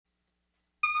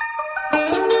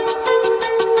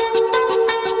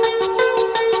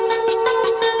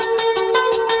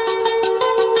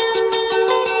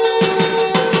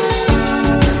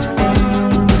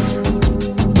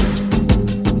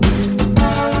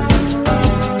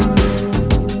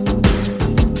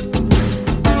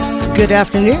Good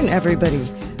afternoon, everybody.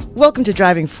 Welcome to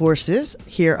Driving Forces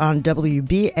here on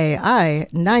WBAI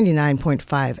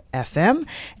 99.5 FM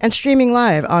and streaming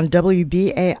live on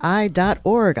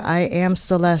WBAI.org. I am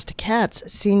Celeste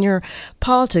Katz, senior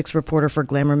politics reporter for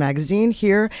Glamour Magazine,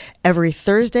 here every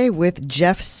Thursday with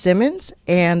Jeff Simmons.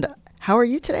 And how are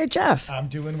you today, Jeff? I'm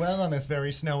doing well on this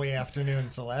very snowy afternoon,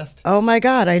 Celeste. Oh my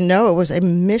God, I know it was a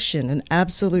mission, an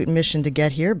absolute mission to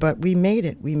get here, but we made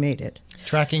it. We made it.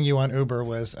 Tracking you on Uber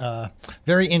was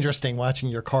very interesting, watching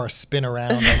your car spin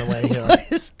around on the way here.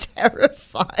 It was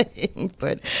terrifying,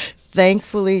 but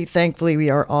thankfully,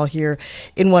 we are all here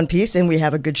in one piece, and we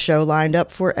have a good show lined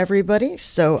up for everybody.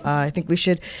 So I think we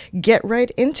should get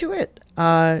right into it.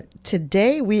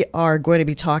 Today, we are going to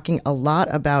be talking a lot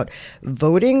about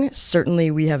voting.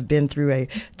 Certainly, we have been through a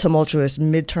tumultuous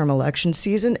midterm election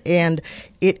season, and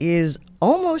it is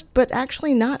almost, but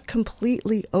actually not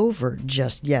completely over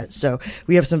just yet. So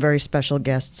we have some very special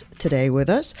guests today with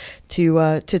us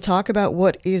to talk about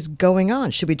what is going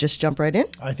on. Should we just jump right in?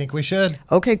 I think we should.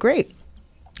 Okay, great.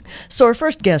 So our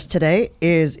first guest today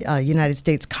is United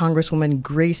States Congresswoman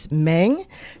Grace Meng.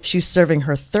 She's serving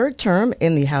her third term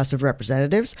in the House of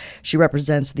Representatives. She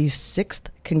represents the 6th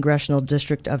Congressional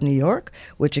District of New York,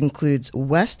 which includes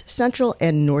West, Central,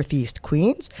 and Northeast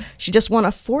Queens. She just won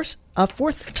a fourth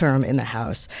term in the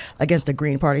House against a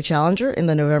Green Party challenger in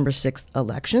the November 6th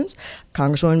elections.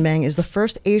 Congresswoman Meng is the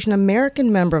first Asian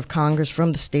American member of Congress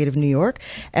from the state of New York,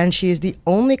 and she is the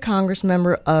only Congress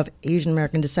member of Asian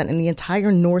American descent in the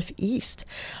entire Northeast.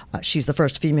 She's the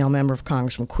first female member of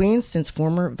Congress from Queens since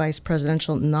former vice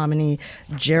presidential nominee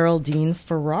Geraldine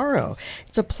Ferraro.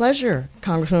 It's a pleasure,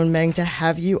 Congresswoman Meng, to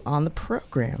have you on the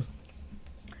program.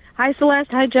 Hi,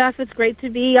 Celeste. Hi, Jeff. It's great to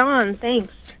be on.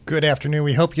 Thanks. Good afternoon.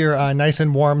 We hope you're nice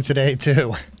and warm today,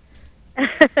 too.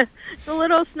 It's a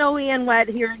little snowy and wet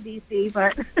here in D.C.,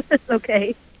 but it's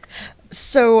okay.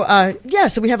 So,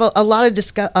 so we have a lot to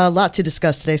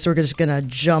discuss today, so we're just going to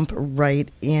jump right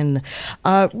in.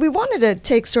 We wanted to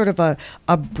take sort of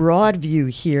a broad view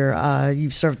here. You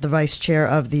served the vice chair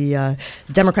of the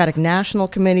Democratic National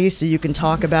Committee, so you can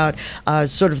talk about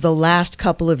sort of the last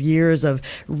couple of years of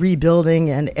rebuilding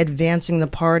and advancing the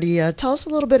party. Tell us a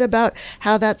little bit about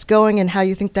how that's going and how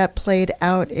you think that played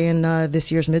out in this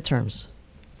year's midterms.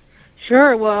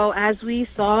 Sure. Well, as we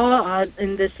saw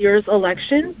in this year's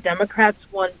election, Democrats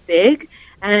won big,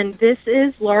 and this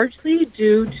is largely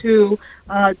due to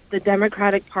the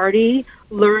Democratic Party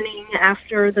learning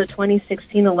after the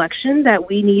 2016 election that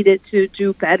we needed to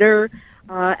do better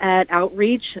at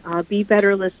outreach, be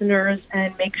better listeners,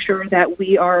 and make sure that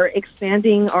we are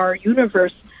expanding our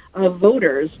universe of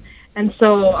voters. And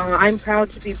so I'm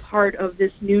proud to be part of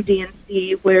this new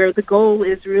DNC where the goal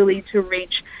is really to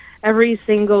reach every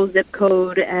single zip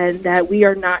code, and that we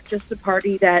are not just a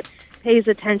party that pays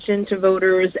attention to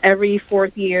voters every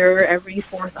fourth year, every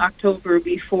fourth October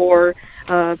before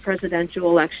presidential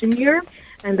election year,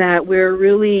 and that we're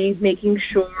really making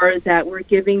sure that we're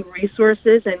giving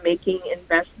resources and making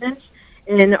investments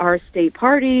in our state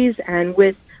parties and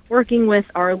with working with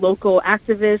our local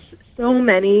activists. So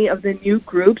many of the new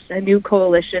groups and new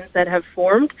coalitions that have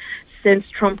formed since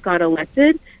Trump got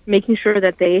elected, making sure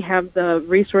that they have the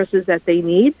resources that they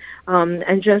need,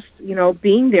 and just,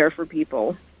 being there for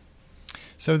people.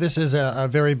 So this is a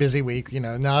very busy week.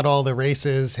 Not all the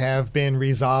races have been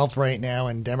resolved right now,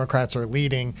 and Democrats are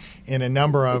leading in a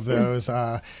number of those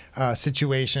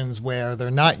situations where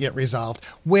they're not yet resolved.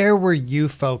 Where were you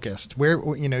focused?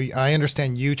 I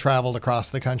understand you traveled across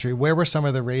the country. Where were some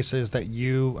of the races that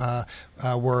you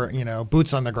were,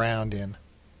 boots on the ground in?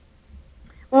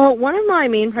 Well, one of my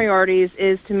main priorities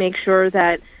is to make sure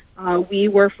that we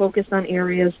were focused on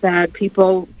areas that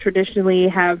people traditionally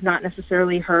have not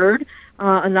necessarily heard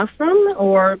enough from,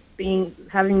 or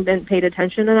having been paid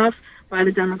attention enough by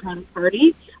the Democratic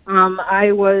Party.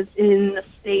 I was in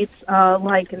states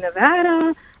like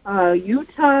Nevada,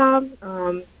 Utah,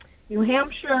 New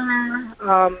Hampshire,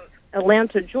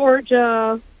 Atlanta,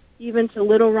 Georgia, even to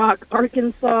Little Rock,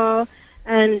 Arkansas,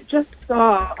 and just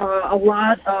saw a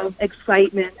lot of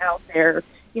excitement out there.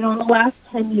 In the last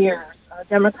 10 years,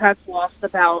 Democrats lost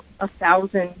about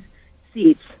 1,000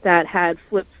 seats that had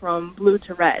flipped from blue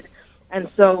to red. And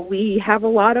so we have a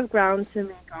lot of ground to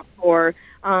make up for.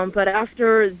 But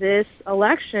after this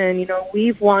election,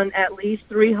 we've won at least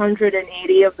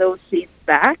 380 of those seats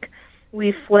back.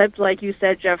 We flipped, like you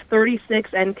said, Jeff,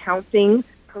 36 and counting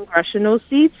congressional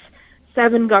seats,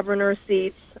 7 governor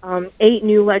seats, 8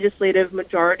 new legislative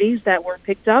majorities that were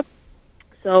picked up.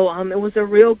 So it was a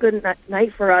real good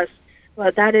night for us,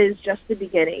 but that is just the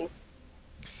beginning.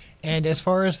 And as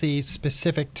far as the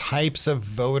specific types of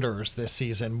voters this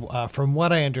season, from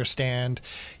what I understand,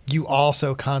 you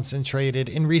also concentrated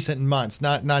in recent months,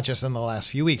 not just in the last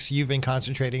few weeks. You've been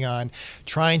concentrating on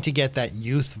trying to get that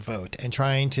youth vote and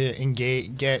trying to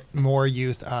get more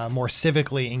youth more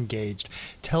civically engaged.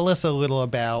 Tell us a little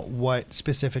about what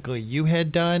specifically you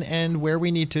had done and where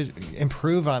we need to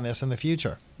improve on this in the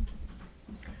future.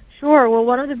 Sure. Well,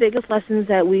 one of the biggest lessons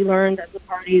that we learned as a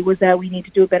party was that we need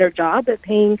to do a better job at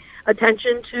paying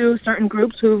attention to certain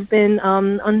groups who've been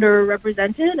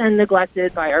underrepresented and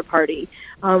neglected by our party,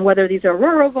 whether these are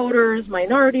rural voters,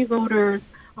 minority voters,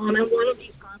 and one of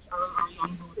these groups are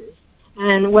young voters.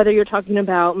 And whether you're talking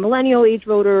about millennial-age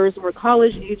voters or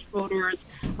college-age voters,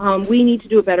 we need to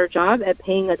do a better job at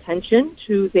paying attention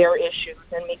to their issues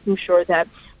and making sure that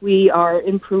we are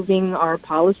improving our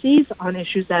policies on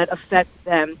issues that affect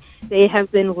them. They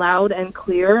have been loud and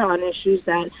clear on issues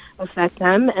that affect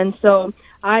them. And so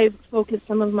I've focused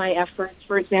some of my efforts.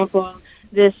 For example,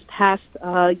 this past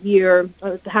year,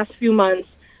 the past few months,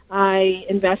 I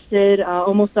invested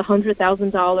almost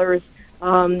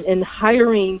 $100,000 in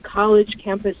hiring college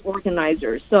campus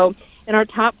organizers. So in our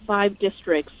top 5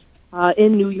 districts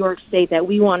in New York State that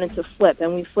we wanted to flip,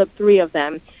 and we flipped 3 of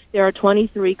them, there are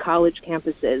 23 college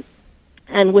campuses.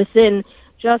 And within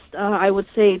just, I would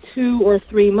say, 2 or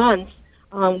 3 months,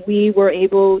 we were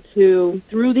able to,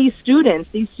 through these students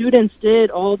did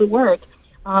all the work,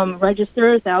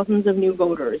 register thousands of new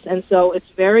voters. And so it's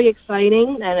very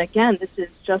exciting. And again, this is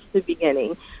just the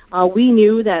beginning. We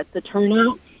knew that the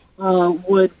turnout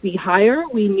would be higher.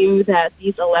 We knew that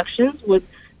these elections would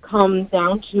come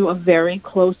down to a very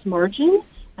close margin.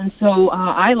 And so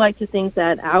I like to think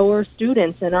that our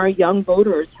students and our young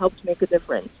voters helped make a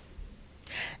difference.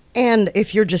 And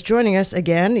if you're just joining us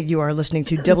again, you are listening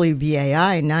to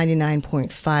WBAI 99.5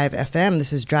 FM.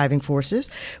 This is Driving Forces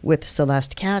with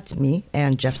Celeste Katz, me,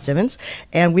 and Jeff Simmons.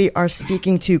 And we are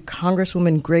speaking to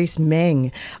Congresswoman Grace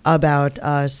Meng about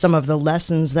some of the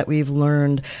lessons that we've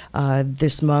learned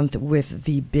this month with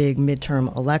the big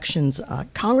midterm elections.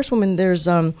 Congresswoman, there's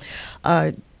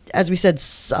as we said,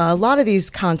 a lot of these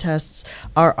contests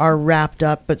are wrapped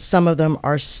up, but some of them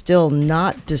are still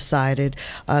not decided.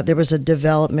 There was a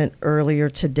development earlier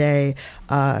today,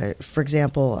 for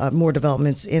example, more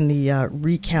developments in the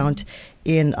recount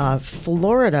in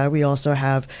Florida. We also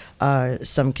have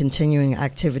some continuing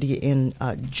activity in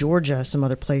Georgia, some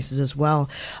other places as well.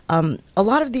 A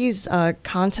lot of these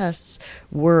contests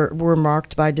were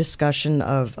marked by discussion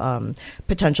of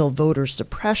potential voter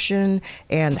suppression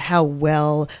and how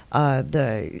well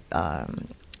the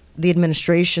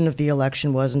administration of the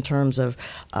election was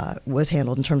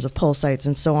handled in terms of poll sites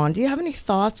and so on. Do you have any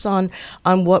thoughts on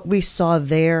what we saw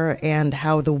there and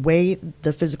how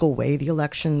the physical way the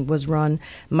election was run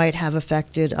might have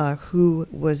affected who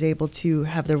was able to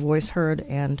have their voice heard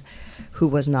and who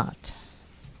was not?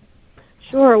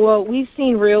 Sure. Well, we've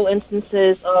seen real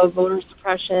instances of voter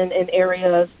suppression in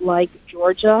areas like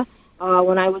Georgia.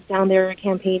 When I was down there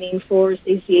campaigning for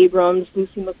Stacey Abrams,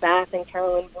 Lucy McBath, and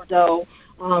Carolyn Bordeaux,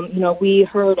 we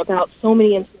heard about so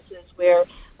many instances where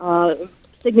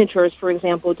signatures, for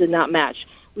example, did not match.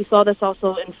 We saw this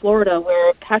also in Florida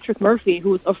where Patrick Murphy, who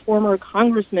was a former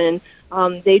congressman,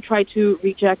 they tried to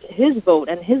reject his vote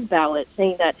and his ballot,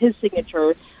 saying that his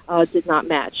signature did not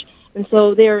match. And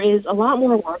so there is a lot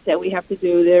more work that we have to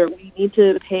do there. We need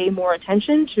to pay more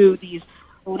attention to these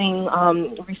voting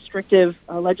restrictive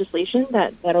legislation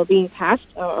that are being passed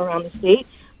around the state.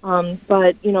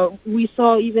 But, we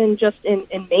saw even just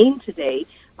in Maine today,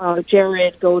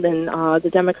 Jared Godin, the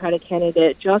Democratic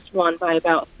candidate, just won by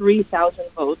about 3,000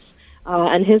 votes.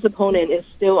 And his opponent is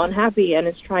still unhappy and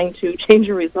is trying to change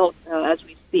the result as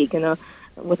we speak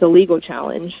with a legal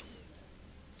challenge.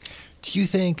 Do you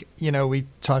think, we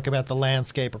talk about the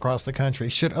landscape across the country,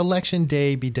 should Election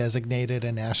Day be designated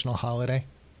a national holiday?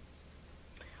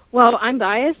 Well, I'm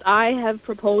biased. I have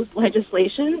proposed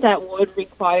legislation that would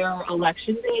require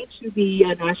Election Day to be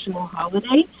a national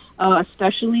holiday,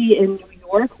 especially in New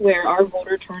York, where our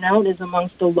voter turnout is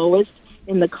amongst the lowest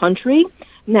in the country.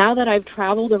 Now that I've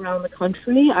traveled around the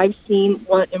country, I've seen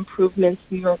what improvements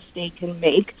New York State can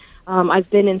make. I've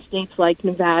been in states like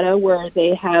Nevada, where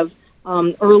they have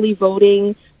early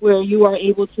voting, where you are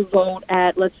able to vote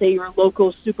at, let's say, your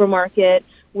local supermarket,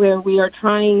 where we are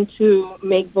trying to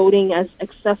make voting as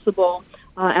accessible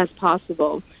as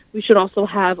possible. We should also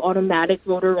have automatic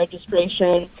voter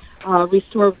registration,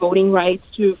 restore voting rights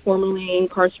to formerly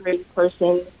incarcerated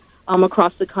persons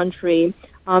across the country,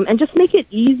 and just make it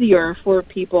easier for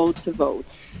people to vote.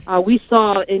 We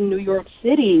saw in New York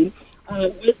City,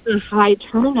 with the high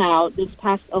turnout this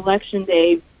past Election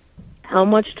Day, how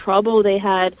much trouble they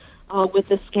had with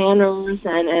the scanners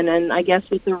and I guess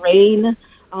with the rain.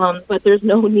 But there's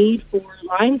no need for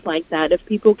lines like that. If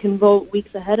people can vote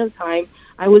weeks ahead of time,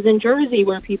 I was in Jersey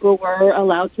where people were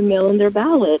allowed to mail in their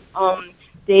ballot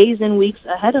days and weeks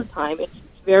ahead of time. It's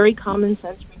very common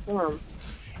sense reform.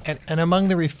 And among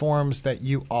the reforms that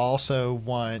you also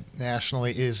want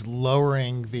nationally is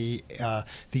lowering the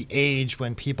age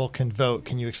when people can vote.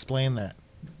 Can you explain that?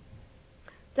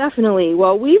 Definitely.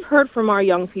 Well, we've heard from our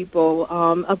young people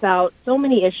about so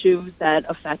many issues that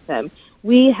affect them.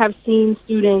 We have seen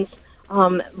students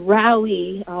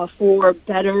rally for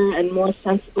better and more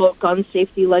sensible gun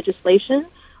safety legislation,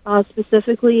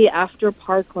 specifically after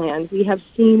Parkland. We have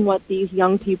seen what these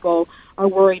young people are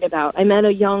worried about. I met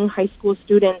a young high school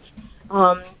student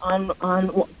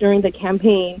during the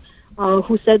campaign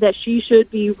who said that she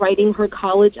should be writing her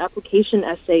college application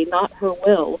essay, not her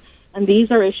will. And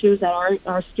these are issues that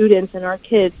our students and our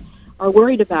kids are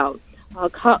worried about.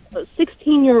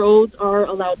 16-year-olds are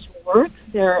allowed to work.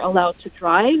 They're allowed to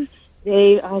drive.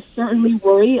 They certainly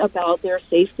worry about their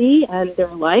safety and their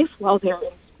life while they're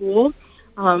in school.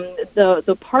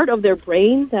 The part of their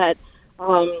brain that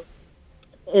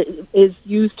is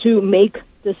used to make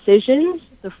decisions,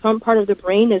 the front part of the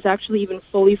brain is actually even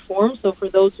fully formed. So for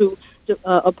those who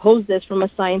oppose this from a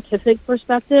scientific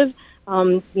perspective,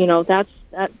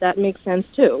 that makes sense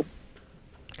too.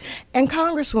 And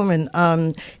Congresswoman,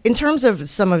 in terms of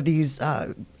some of these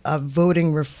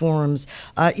voting reforms,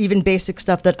 even basic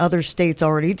stuff that other states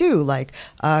already do, like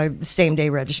same-day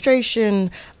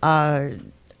registration,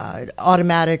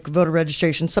 automatic voter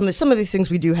registration, some of these things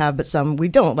we do have, but some we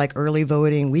don't, like early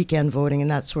voting, weekend voting, and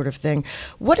that sort of thing.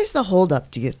 What is the holdup,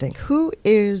 do you think? Who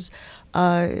is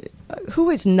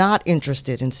not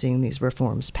interested in seeing these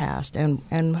reforms passed,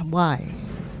 and why?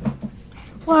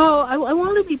 Well, I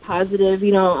want to be positive.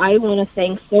 I want to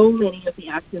thank so many of the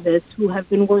activists who have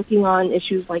been working on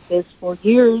issues like this for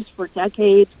years, for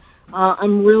decades.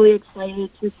 I'm really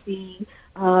excited to see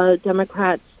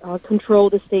Democrats control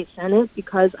the state Senate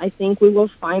because I think we will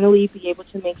finally be able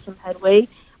to make some headway.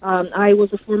 I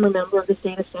was a former member of the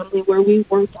state assembly where we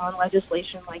worked on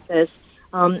legislation like this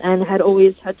and had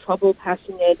always had trouble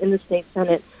passing it in the state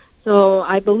Senate. So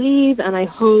I believe and I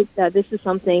hope that this is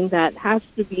something that has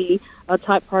to be a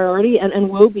top priority and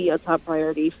will be a top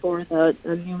priority for the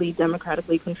newly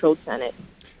democratically controlled Senate.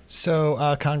 So,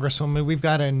 Congresswoman, we've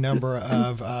got a number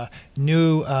of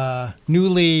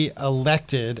newly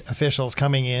elected officials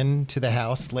coming in to the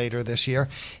House later this year,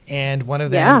 and one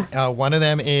of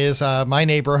them is my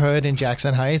neighborhood in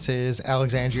Jackson Heights is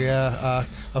Alexandria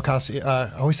Ocasio.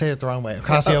 I always say it the wrong way.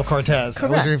 Ocasio-Cortez. I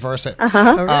always reverse it.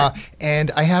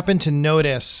 And I happened to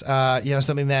notice,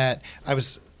 something that I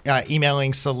was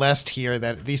emailing Celeste here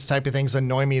that these type of things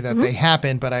annoy me that they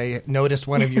happen, but I noticed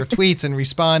one of your tweets and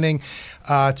responding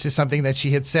to something that she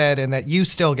had said and that you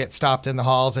still get stopped in the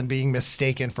halls and being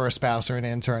mistaken for a spouse or an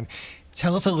intern.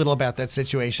 Tell us a little about that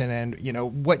situation and,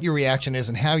 what your reaction is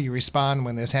and how you respond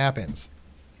when this happens.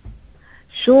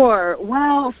 Sure.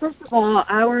 Well, first of all,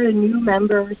 our new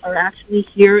members are actually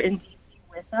here in D.C.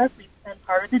 with us. We've spent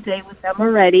part of the day with them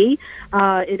already.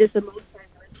 It is the most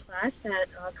class that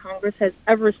Congress has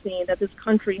ever seen, that this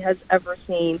country has ever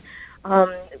seen.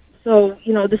 So,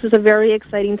 this is a very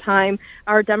exciting time.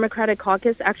 Our Democratic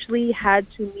caucus actually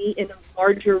had to meet in a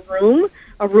larger room,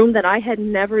 a room that I had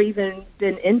never even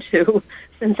been into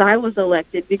since I was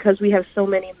elected because we have so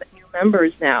many new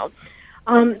members now.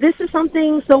 This is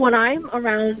something, so when I'm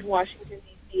around Washington,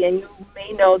 D.C., and you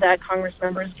may know that Congress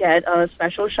members get a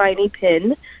special shiny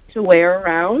pin to wear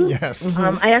around. Yes.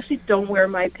 I actually don't wear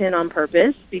my pin on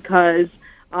purpose because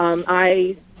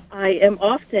I am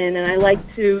often, and I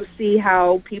like to see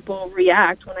how people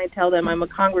react when I tell them I'm a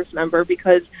Congress member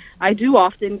because I do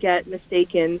often get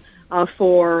mistaken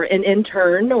for an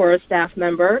intern or a staff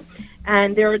member.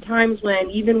 And there are times when,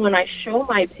 even when I show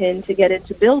my pin to get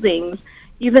into buildings,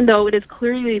 even though it is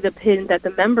clearly the pin that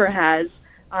the member has,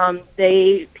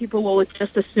 people will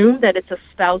just assume that it's a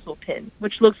spousal pin,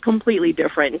 which looks completely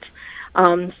different.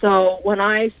 So when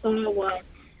I saw what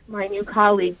my new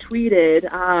colleague tweeted,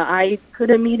 I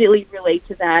could immediately relate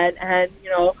to that. And,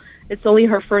 it's only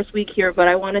her first week here, but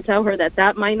I want to tell her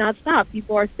that might not stop.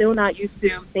 People are still not used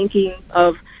to thinking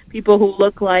of people who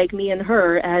look like me and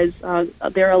her as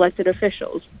their elected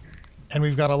officials. And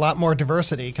we've got a lot more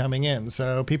diversity coming in,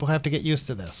 so people have to get used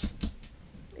to this.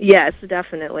 Yes,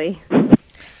 definitely.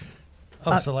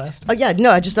 Celeste?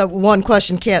 I just have one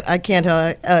question. I can't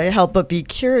help but be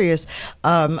curious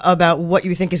about what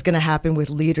you think is going to happen with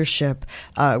leadership,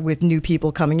 with new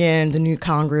people coming in, the new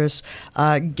Congress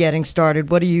getting started.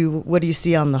 What do you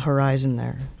see on the horizon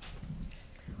there?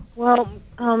 Well,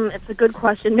 It's a good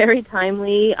question, very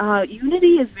timely.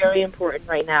 Unity is very important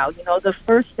right now. You know, the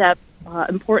first step,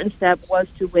 important step, was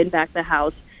to win back the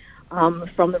House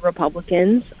from the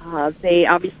Republicans. They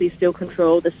obviously still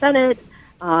control the Senate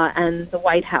and the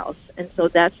White House, and so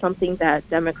that's something that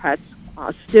Democrats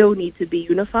still need to be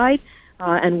unified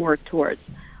and work towards.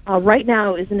 Right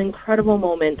now is an incredible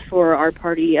moment for our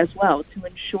party as well to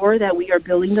ensure that we are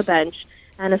building the bench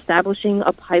and establishing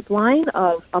a pipeline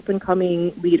of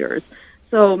up-and-coming leaders.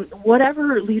 So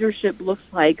whatever leadership looks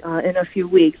like in a few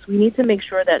weeks, we need to make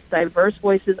sure that diverse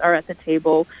voices are at the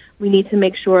table. We need to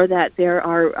make sure that there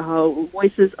are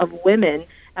voices of women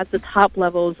at the top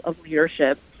levels of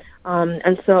leadership.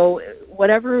 And so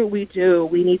whatever we do,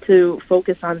 we need to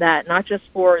focus on that, not just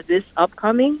for this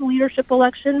upcoming leadership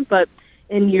election, but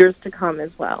in years to come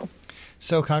as well.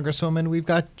 So, Congresswoman, we've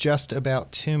got just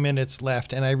about 2 minutes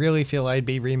left, and I really feel I'd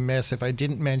be remiss if I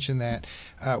didn't mention that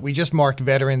we just marked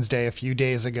Veterans Day a few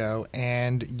days ago,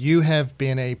 and you have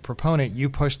been a proponent. You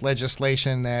pushed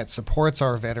legislation that supports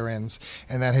our veterans,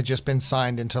 and that had just been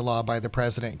signed into law by the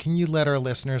president. Can you let our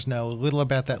listeners know a little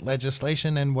about that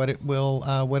legislation and what it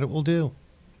will do?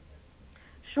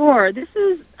 Sure. This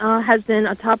has been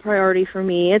a top priority for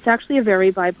me. It's actually a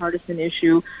very bipartisan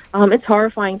issue. It's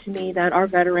horrifying to me that our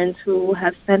veterans who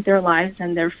have spent their lives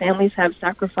and their families have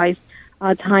sacrificed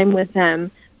time with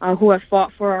them, who have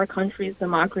fought for our country's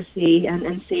democracy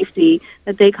and safety,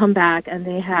 that they come back and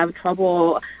they have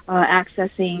trouble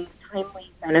accessing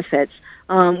timely benefits.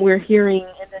 We're hearing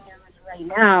in the news right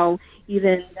now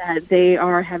even that they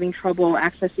are having trouble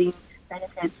accessing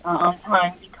benefits on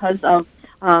time because of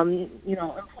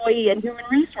employee and human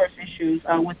resource issues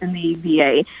within the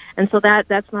VA. And so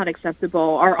that's not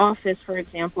acceptable. Our office, for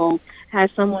example,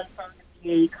 has someone from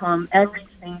the VA come every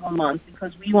single month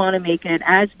because we want to make it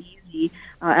as easy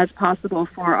as possible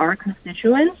for our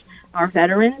constituents, our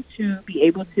veterans, to be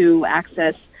able to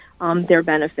access their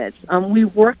benefits. We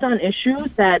worked on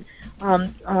issues that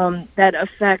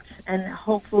affect and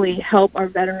hopefully help our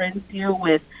veterans deal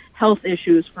with health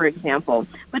issues, for example,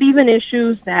 but even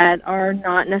issues that are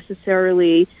not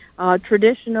necessarily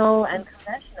traditional and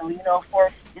conventional,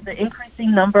 for the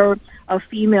increasing number of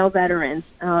female veterans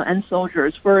and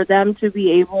soldiers, for them to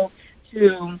be able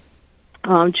to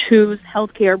choose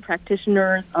healthcare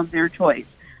practitioners of their choice,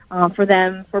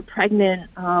 for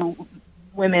pregnant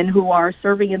women who are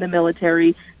serving in the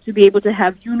military to be able to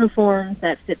have uniforms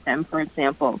that fit them, for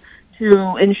example,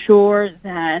 to ensure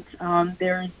that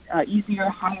there's easier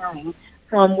hiring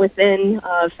from within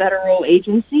federal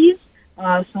agencies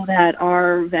so that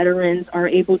our veterans are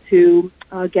able to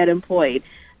get employed.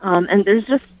 And there's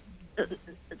just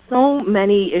so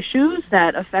many issues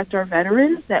that affect our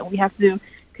veterans that we have to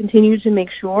continue to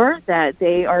make sure that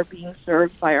they are being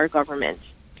served by our government.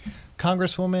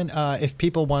 Congresswoman, if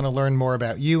people want to learn more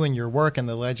about you and your work and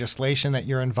the legislation that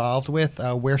you're involved with,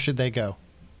 where should they go?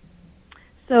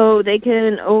 So they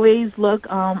can always look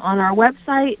on our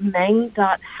website,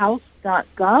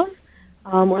 meng.house.gov,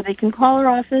 or they can call our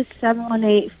office,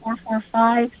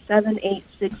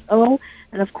 718-445-7860.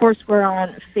 And, of course, we're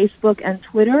on Facebook and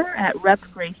Twitter at Rep.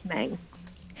 Grace Meng.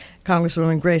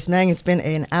 Congresswoman Grace Meng, it's been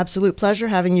an absolute pleasure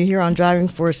having you here on Driving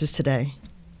Forces today.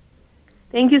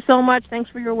 Thank you so much. Thanks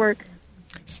for your work.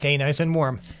 Stay nice and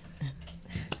warm.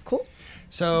 Cool.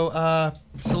 So,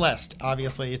 Celeste,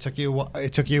 obviously it took you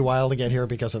a while to get here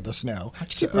because of the snow. Why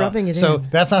don't you keep rubbing it in? So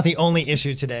that's not the only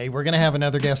issue today. We're going to have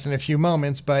another guest in a few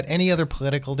moments, but any other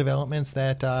political developments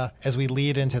that, as we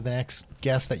lead into the next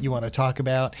guest, that you want to talk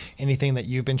about? Anything that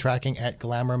you've been tracking at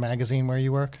Glamour Magazine where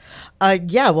you work?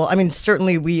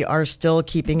 Certainly we are still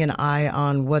keeping an eye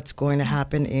on what's going to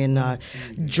happen in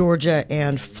Georgia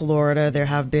and Florida. There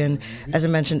have been, as I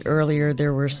mentioned earlier,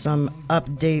 there were some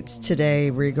updates today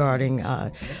regarding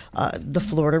the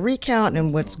Florida recount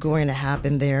and what's going to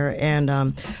happen there. And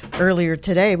earlier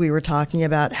today, we were talking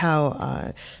about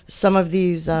how some of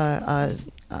these,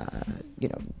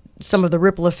 some of the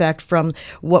ripple effect from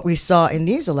what we saw in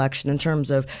these elections in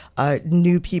terms of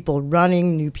new people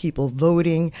running, new people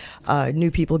voting,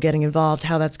 new people getting involved,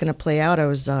 how that's going to play out. I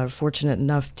was fortunate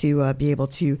enough to be able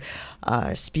to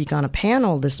speak on a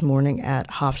panel this morning at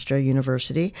Hofstra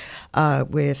University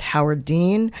with Howard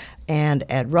Dean and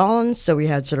Ed Rollins. So we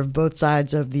had sort of both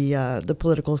sides of the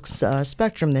political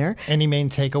spectrum there. Any main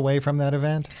takeaway from that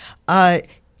event?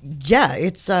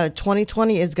 It's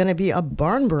 2020 is going to be a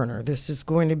barn burner. This is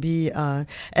going to be,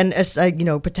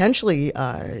 potentially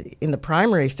in the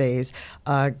primary phase,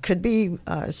 could be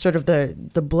sort of the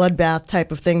bloodbath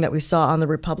type of thing that we saw on the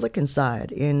Republican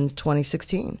side in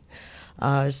 2016.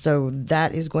 So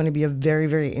that is going to be a very,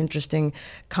 very interesting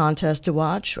contest to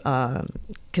watch,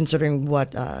 considering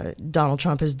what Donald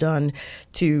Trump has done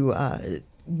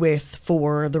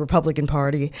for the Republican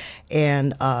Party,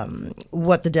 and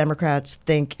what the Democrats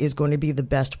think is going to be the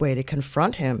best way to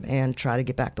confront him and try to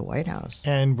get back the White House.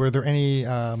 And were there any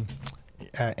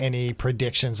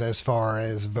predictions as far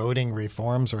as voting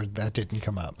reforms, or that didn't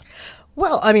come up?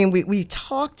 Well, I mean, we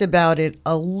talked about it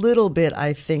a little bit.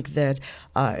 I think that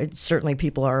certainly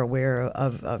people are aware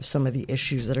of some of the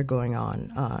issues that are going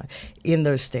on in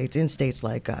those states, in states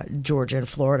like Georgia and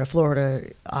Florida. Florida,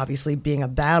 obviously, being a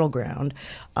battleground,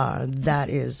 that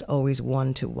is always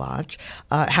one to watch.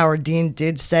 Howard Dean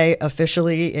did say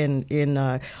officially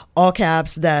in all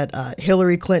caps that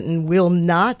Hillary Clinton will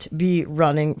not be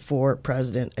running for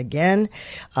president again.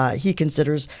 He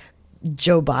considers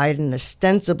Joe Biden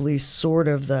ostensibly sort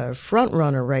of the front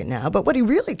runner right now. But what he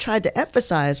really tried to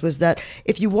emphasize was that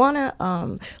if you want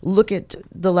to look at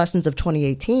the lessons of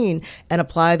 2018 and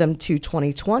apply them to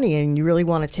 2020, and you really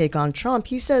want to take on Trump,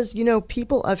 he says,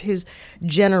 people of his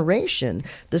generation,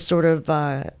 the sort of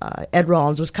Ed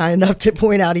Rollins was kind enough to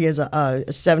point out he has a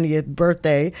 70th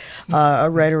birthday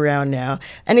right around now.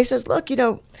 And he says, look,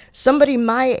 somebody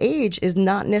my age is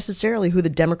not necessarily who the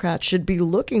Democrats should be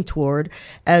looking toward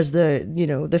as the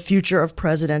future of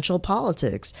presidential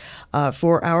politics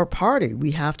for our party.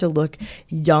 We have to look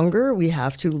younger. We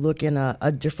have to look in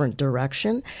a different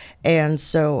direction. And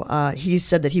so he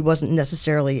said that he wasn't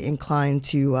necessarily inclined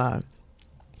to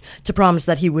promise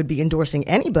that he would be endorsing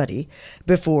anybody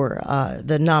before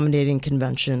the nominating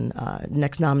convention,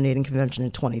 next nominating convention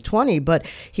in 2020. But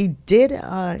he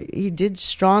did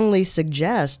strongly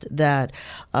suggest that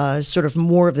sort of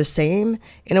more of the same,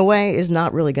 in a way, is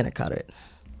not really going to cut it.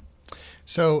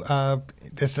 So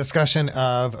this discussion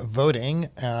of voting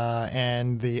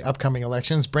and the upcoming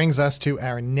elections brings us to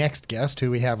our next guest,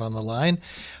 who we have on the line.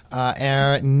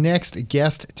 Our next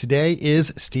guest today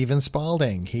is Stephen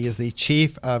Spalding. He is the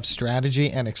Chief of Strategy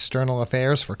and External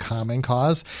Affairs for Common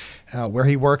Cause, where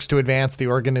he works to advance the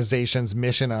organization's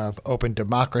mission of open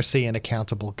democracy and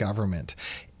accountable government.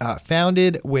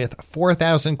 Founded with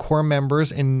 4,000 core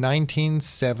members in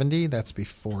 1970, that's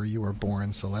before you were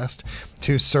born, Celeste,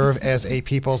 to serve as a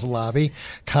people's lobby,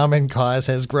 Common Cause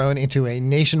has grown into a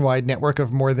nationwide network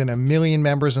of more than 1 million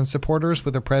members and supporters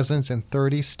with a presence in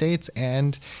 30 states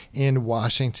and in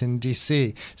Washington,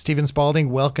 D.C. Stephen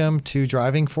Spalding, welcome to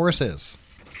Driving Forces.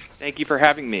 Thank you for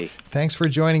having me. Thanks for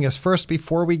joining us. First,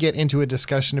 before we get into a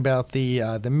discussion about the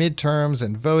midterms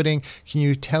and voting, can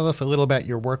you tell us a little about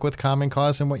your work with Common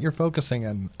Cause and what you're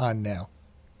focusing on now?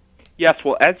 Yes,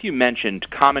 well, as you mentioned,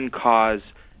 Common Cause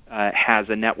has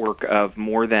a network of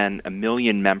more than 1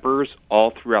 million members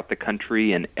all throughout the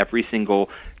country in every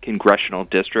single congressional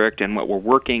district. And what we're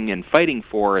working and fighting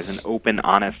for is an open,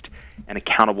 honest, and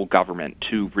accountable government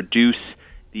to reduce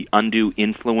the undue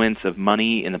influence of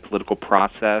money in the political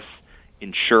process,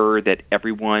 ensure that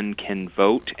everyone can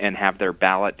vote and have their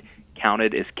ballot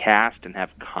counted as cast and have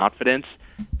confidence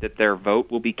that their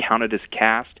vote will be counted as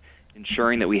cast,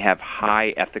 ensuring that we have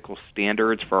high ethical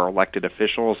standards for our elected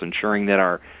officials, ensuring that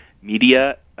our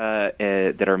media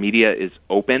is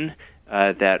open,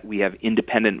 that we have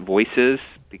independent voices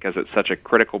because it's such a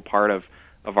critical part of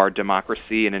our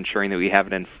democracy, and ensuring that we have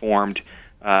an informed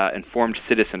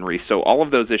citizenry. So all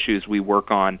of those issues we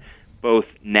work on both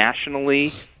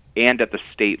nationally and at the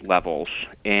state levels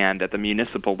and at the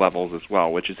municipal levels as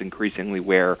well, which is increasingly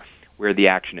where the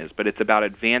action is. But it's about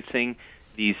advancing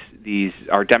these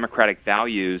our democratic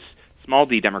values, small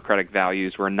d democratic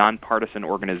values. We're a nonpartisan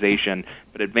organization,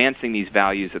 but advancing these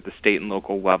values at the state and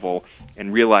local level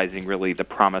and realizing really the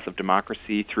promise of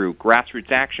democracy through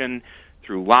grassroots action,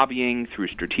 through lobbying, through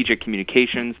strategic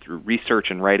communications, through research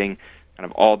and writing. Kind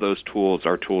of all those tools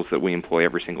are tools that we employ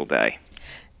every single day.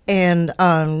 And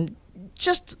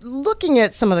just looking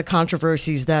at some of the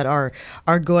controversies that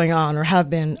are going on or have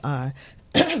been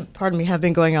have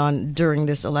been going on during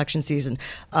this election season,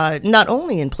 not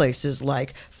only in places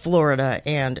like Florida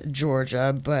and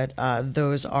Georgia, but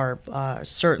those are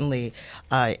certainly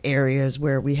areas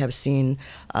where we have seen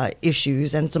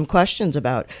issues and some questions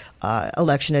about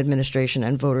election administration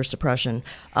and voter suppression.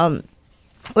 I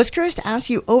was curious to ask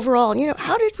you overall,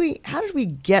 how did we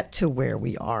get to where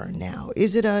we are now?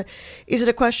 Is it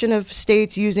a question of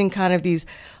states using kind of these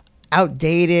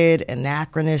outdated,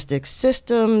 anachronistic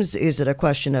systems? Is it a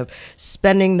question of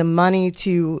spending the money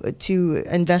to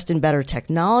invest in better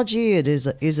technology? Is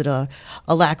it a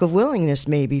lack of willingness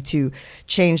maybe to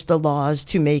change the laws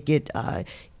to make it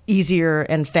easier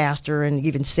and faster and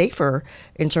even safer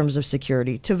in terms of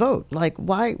security to vote? Like,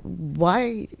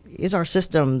 why is our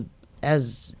system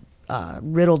as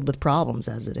riddled with problems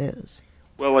as it is?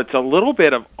 Well, it's a little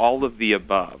bit of all of the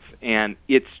above. And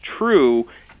it's true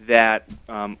that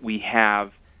we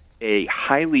have a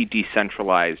highly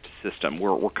decentralized system.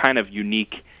 We're kind of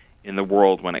unique in the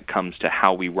world when it comes to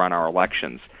how we run our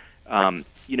elections.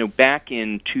 Back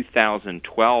in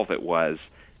 2012, it was,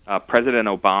 President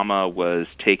Obama was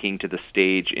taking to the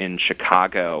stage in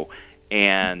Chicago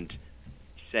and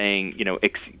saying,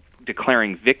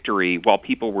 declaring victory while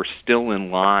people were still in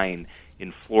line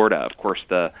in Florida. Of course,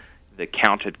 the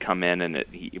count had come in, and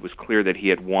it was clear that he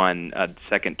had won a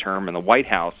second term in the White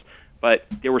House, but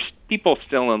there were people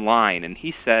still in line, and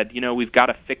he said, we've got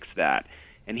to fix that.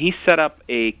 And he set up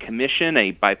a commission,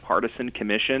 a bipartisan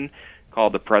commission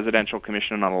called the Presidential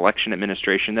Commission on Election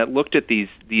Administration, that looked at these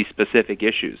specific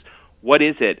issues. What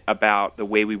is it about the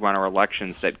way we run our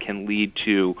elections that can lead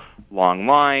to long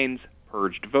lines,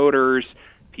 purged voters,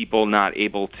 people not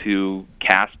able to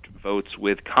cast votes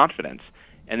with confidence?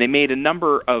 And they made a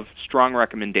number of strong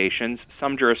recommendations.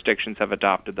 Some jurisdictions have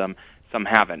adopted them, some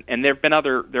haven't. And there have been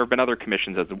other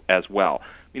commissions as well. I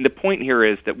mean, the point here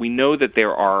is that we know that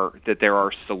there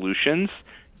are solutions,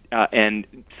 and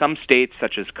some states,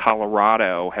 such as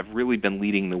Colorado, have really been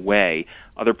leading the way.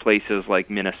 Other places like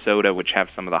Minnesota, which have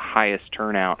some of the highest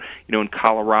turnout, in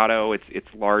Colorado,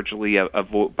 it's largely a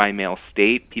vote by mail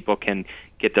state. People can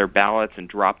get their ballots and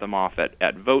drop them off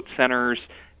at vote centers.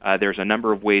 There's a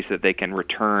number of ways that they can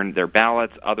return their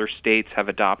ballots. Other states have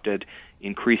adopted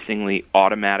increasingly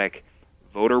automatic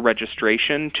voter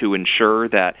registration to ensure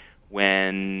that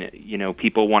when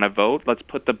people want to vote, let's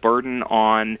put the burden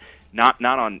on not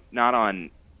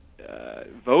on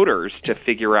voters to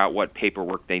figure out what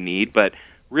paperwork they need, but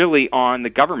really on the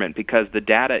government, because the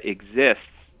data exists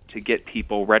to get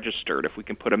people registered. If we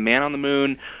can put a man on the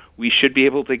moon, we should be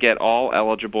able to get all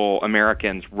eligible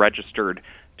Americans registered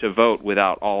to vote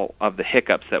without all of the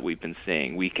hiccups that we've been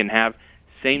seeing. We can have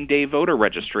same-day voter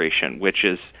registration, which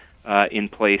is in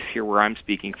place here where I'm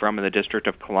speaking from in the District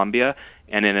of Columbia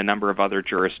and in a number of other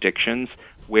jurisdictions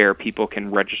where people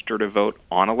can register to vote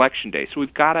on Election Day. So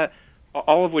we've got to,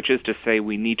 all of which is to say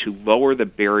we need to lower the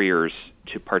barriers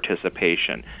to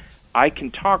participation. I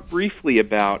can talk briefly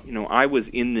about, I was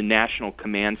in the National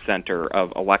Command Center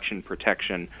of Election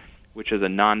Protection, which is a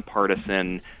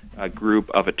nonpartisan group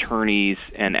of attorneys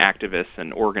and activists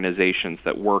and organizations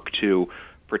that work to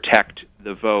protect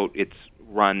the vote. It's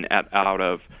run out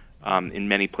of, in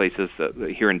many places,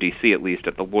 here in D.C. at least,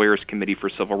 at the Lawyers Committee for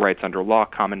Civil Rights Under Law.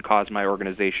 Common Cause, my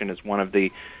organization, is one of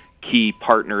the key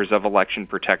partners of Election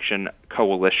Protection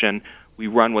Coalition. We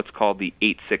run what's called the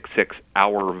 866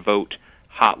 Our Vote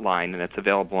hotline, and it's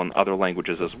available in other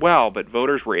languages as well. But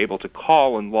voters were able to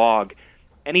call and log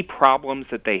any problems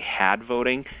that they had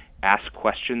voting, ask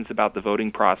questions about the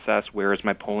voting process. Where is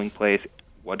my polling place?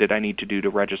 What did I need to do to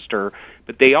register?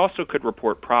 But they also could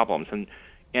report problems. And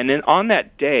then on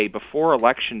that day, before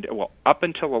Election Day, up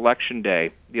until Election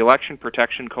Day, the Election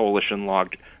Protection Coalition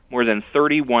logged more than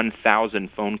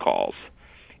 31,000 phone calls.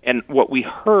 And what we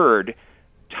heard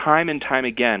time and time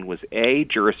again was,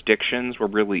 jurisdictions were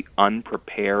really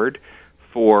unprepared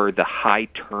for the high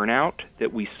turnout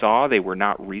that we saw. They were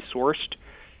not resourced.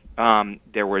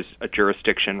 There was a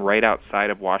jurisdiction right outside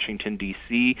of Washington,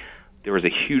 D.C. There was a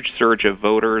huge surge of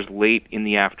voters late in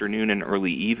the afternoon and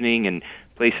early evening, and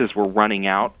places were running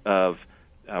out of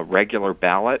regular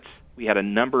ballots. We had a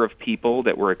number of people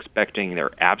that were expecting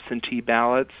their absentee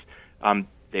ballots.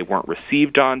 They weren't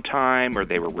received on time, or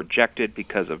they were rejected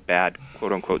because of bad,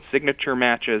 quote-unquote, signature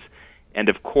matches. And,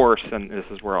 of course, and this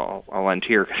is where I'll end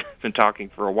here because I've been talking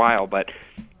for a while, but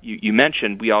you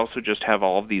mentioned we also just have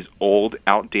all of these old,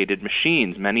 outdated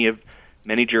machines.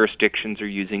 Many jurisdictions are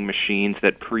using machines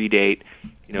that predate,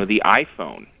 the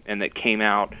iPhone, and that came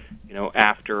out,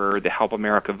 after the Help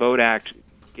America Vote Act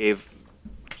gave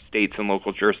states and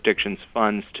local jurisdictions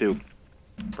funds to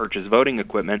purchase voting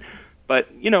equipment. But,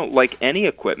 like any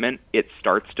equipment, it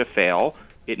starts to fail,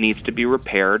 it needs to be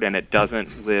repaired, and it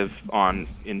doesn't live on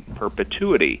in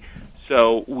perpetuity.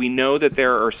 So we know that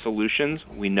there are solutions,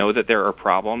 we know that there are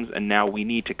problems, and now we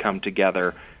need to come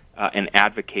together and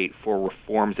advocate for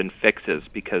reforms and fixes,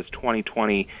 because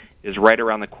 2020 is right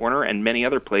around the corner, and many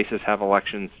other places have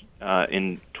elections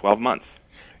in 12 months.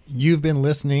 You've been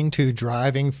listening to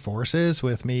Driving Forces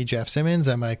with me, Jeff Simmons,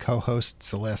 and my co-host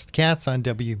Celeste Katz on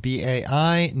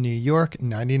WBAI New York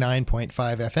 99.5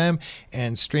 FM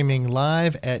and streaming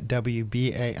live at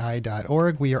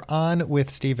WBAI.org. We are on with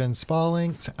Stephen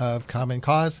Spaulding of Common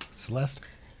Cause. Celeste?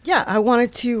 Yeah, I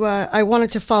wanted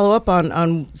to follow up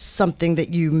on something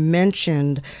that you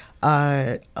mentioned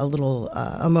a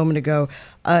moment ago,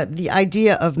 the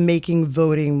idea of making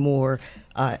voting more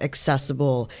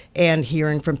accessible and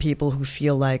hearing from people who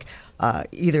feel like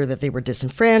either that they were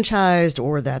disenfranchised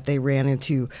or that they ran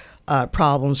into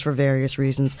problems for various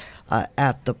reasons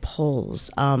at the polls.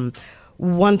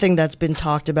 One thing that's been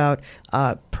talked about,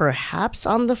 perhaps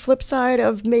on the flip side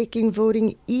of making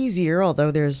voting easier,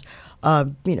 although there's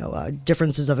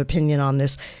differences of opinion on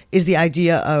this, is the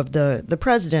idea of the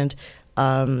president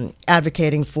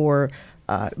advocating for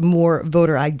more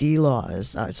voter ID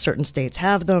laws. Certain states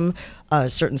have them,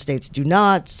 certain states do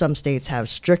not. Some states have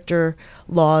stricter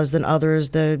laws than others.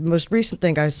 The most recent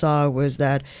thing I saw was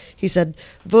that he said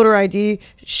voter ID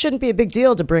shouldn't be a big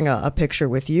deal to bring a picture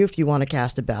with you if you want to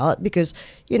cast a ballot, because,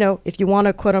 if you want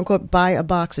to, quote unquote, buy a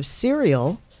box of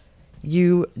cereal,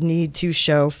 you need to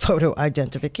show photo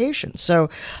identification. So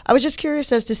I was just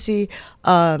curious as to see,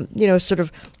 sort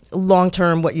of long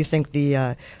term, what you think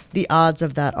the odds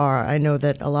of that are. I know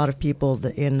that a lot of people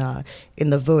in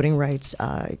the voting rights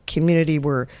community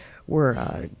were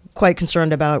quite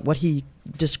concerned about what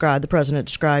the president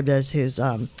described as his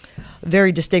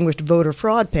very distinguished voter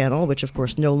fraud panel, which of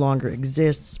course no longer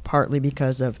exists, partly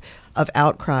because of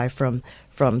outcry from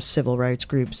civil rights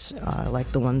groups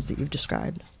like the ones that you've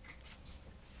described.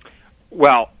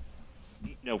 Well,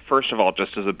 first of all,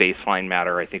 just as a baseline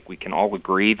matter, I think we can all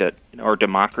agree that our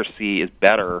democracy is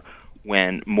better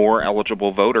when more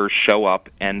eligible voters show up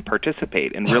and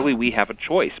participate. And really, we have a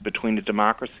choice between a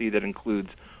democracy that includes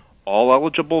all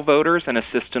eligible voters and a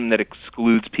system that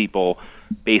excludes people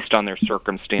based on their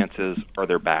circumstances or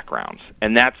their backgrounds.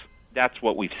 And that's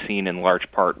what we've seen in large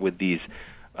part with these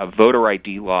voter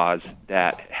ID laws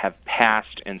that have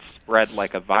passed and spread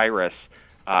like a virus,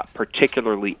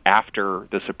 particularly after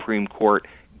the Supreme Court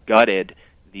gutted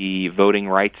the Voting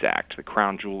Rights Act, the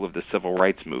crown jewel of the civil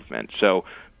rights movement. So,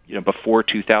 before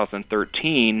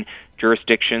 2013,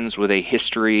 jurisdictions with a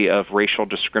history of racial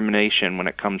discrimination when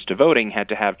it comes to voting had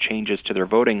to have changes to their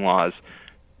voting laws,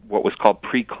 what was called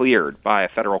pre-cleared by a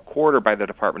federal court or by the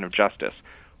Department of Justice.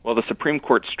 Well, the Supreme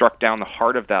Court struck down the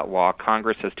heart of that law.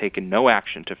 Congress has taken no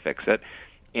action to fix it.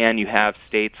 And you have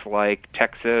states like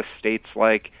Texas, states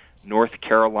like North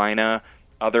Carolina,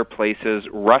 other places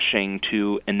rushing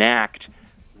to enact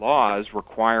laws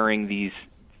requiring these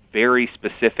very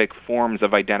specific forms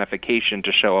of identification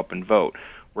to show up and vote.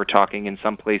 We're talking in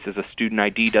some places a student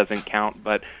ID doesn't count,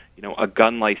 but a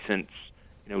gun license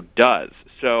does.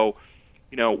 So,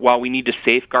 while we need to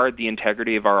safeguard the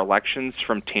integrity of our elections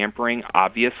from tampering,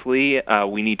 obviously,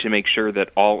 we need to make sure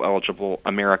that all eligible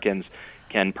Americans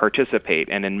can participate.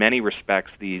 And in many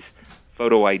respects, these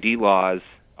photo ID laws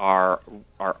are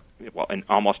in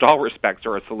almost all respects,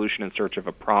 are a solution in search of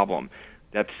a problem.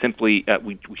 That's simply,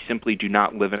 we simply do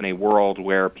not live in a world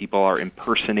where people are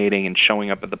impersonating and showing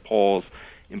up at the polls,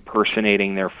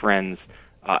 impersonating their friends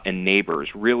and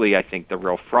neighbors. Really, I think the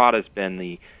real fraud has been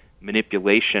the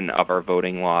manipulation of our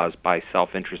voting laws by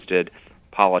self-interested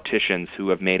politicians who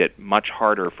have made it much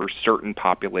harder for certain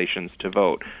populations to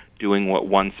vote, doing what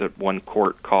one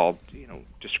court called,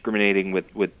 discriminating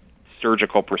with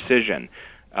surgical precision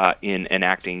in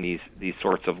enacting these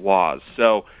sorts of laws.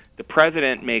 So the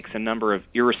president makes a number of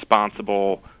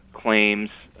irresponsible claims,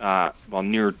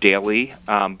 near daily,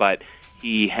 but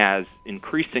he has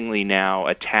increasingly now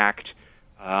attacked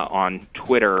on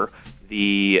Twitter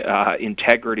the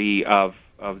integrity of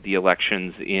the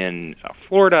elections in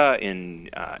Florida, in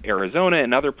Arizona,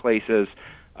 and other places.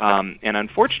 And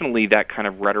unfortunately, that kind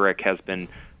of rhetoric has been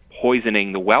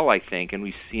poisoning the well, I think, and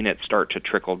we've seen it start to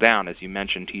trickle down. As you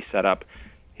mentioned, he set up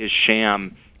his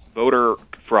sham voter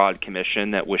fraud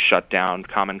commission that was shut down.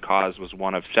 Common Cause was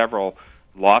one of several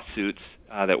lawsuits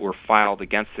that were filed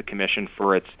against the commission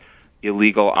for its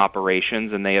illegal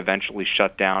operations, and they eventually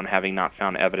shut down, having not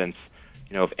found evidence,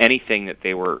 of anything that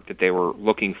they were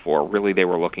looking for. Really, they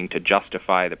were looking to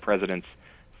justify the president's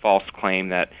false claim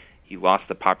that he lost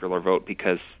the popular vote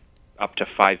because up to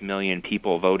 5 million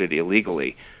people voted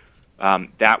illegally.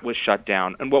 That was shut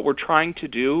down. And what we're trying to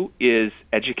do is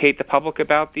educate the public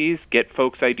about these, get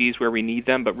folks' IDs where we need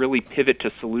them, but really pivot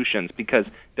to solutions, because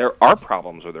there are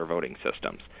problems with our voting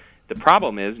systems. The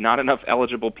problem is not enough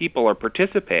eligible people are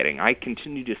participating. I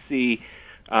continue to see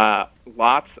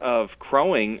lots of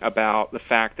crowing about the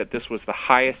fact that this was the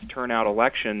highest turnout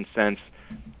election since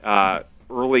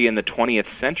early in the 20th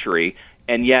century,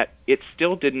 and yet it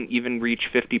still didn't even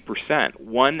reach 50%.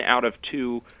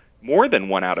 More than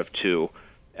one out of two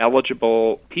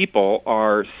eligible people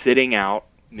are sitting out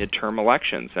midterm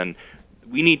elections. And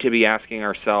we need to be asking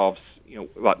ourselves,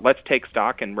 let's take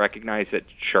stock and recognize that,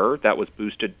 sure, that was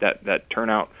boosted, that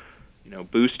turnout,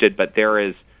 boosted, but there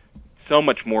is so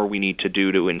much more we need to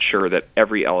do to ensure that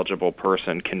every eligible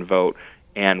person can vote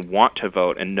and want to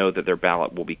vote and know that their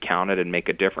ballot will be counted and make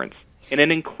a difference. And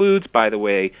it includes, by the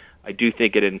way, I do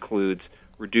think it includes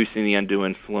reducing the undue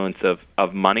influence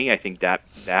of money. I think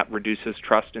that reduces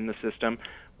trust in the system.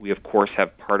 We, of course,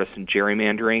 have partisan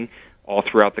gerrymandering all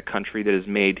throughout the country that has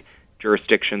made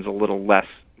jurisdictions a little less,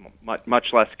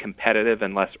 much less competitive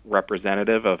and less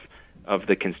representative of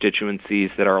the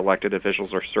constituencies that our elected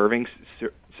officials are serving.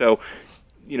 So,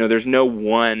 there's no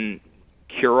one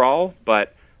cure-all,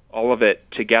 but all of it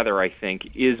together, I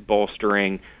think, is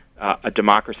bolstering a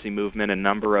democracy movement. A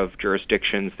number of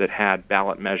jurisdictions that had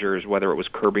ballot measures, whether it was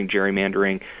curbing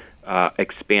gerrymandering,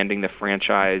 expanding the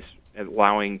franchise,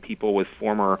 allowing people with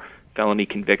former felony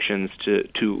convictions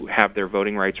to have their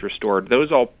voting rights restored,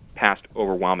 those all passed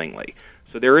overwhelmingly.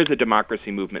 So there is a democracy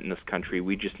movement in this country.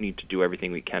 We just need to do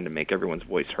everything we can to make everyone's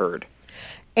voice heard.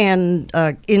 And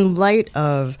in light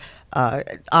of,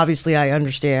 obviously I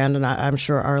understand, and I'm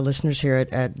sure our listeners here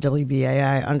at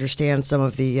WBAI understand some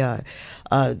of the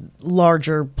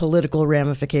larger political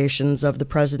ramifications of the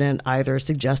president either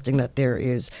suggesting that there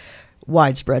is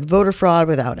widespread voter fraud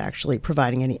without actually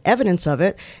providing any evidence of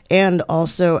it, and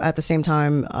also at the same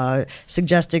time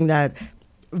suggesting that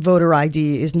voter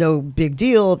ID is no big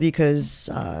deal because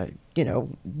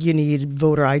you need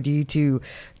voter ID to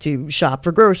shop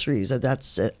for groceries.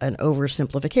 That's an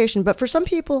oversimplification. But for some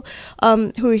people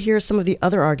who hear some of the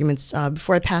other arguments,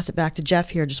 before I pass it back to Jeff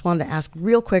here, just wanted to ask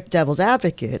real quick, devil's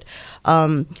advocate.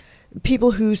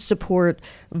 People who support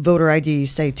voter ID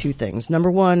say two things. Number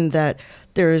one, that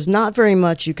there is not very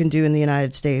much you can do in the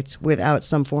United States without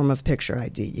some form of picture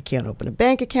ID. You can't open a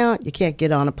bank account. You can't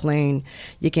get on a plane.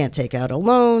 You can't take out a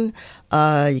loan.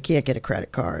 You can't get a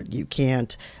credit card. You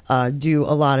can't do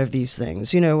a lot of these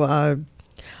things.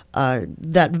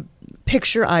 That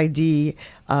picture ID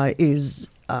is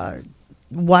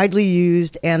widely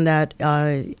used, and that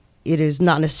it is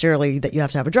not necessarily that you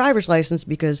have to have a driver's license,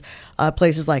 because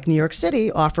places like New York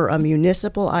City offer a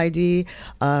municipal ID.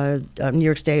 New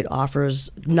York State offers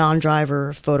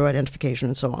non-driver photo identification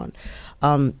and so on.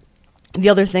 The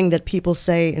other thing that people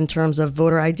say in terms of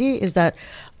voter ID is that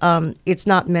it's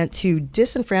not meant to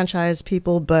disenfranchise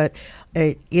people, but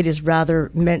it is rather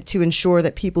meant to ensure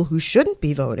that people who shouldn't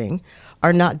be voting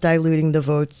are not diluting the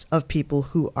votes of people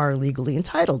who are legally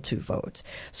entitled to vote.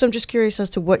 So I'm just curious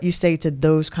as to what you say to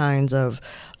those kinds of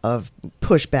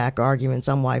pushback arguments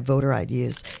on why voter ID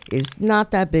is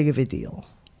not that big of a deal.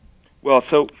 Well,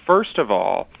 so first of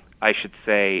all, I should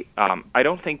say I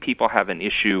don't think people have an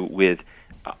issue with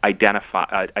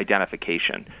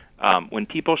identification. When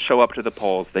people show up to the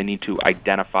polls, they need to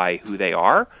identify who they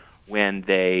are when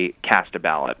they cast a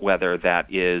ballot, whether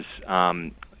that is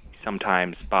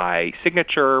sometimes by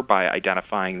signature, by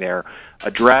identifying their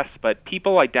address, but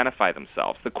people identify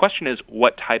themselves. The question is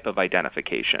what type of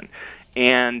identification.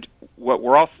 And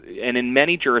in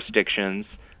many jurisdictions,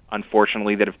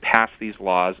 unfortunately, that have passed these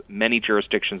laws, many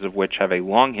jurisdictions of which have a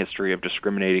long history of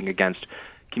discriminating against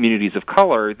communities of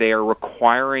color, they are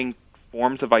requiring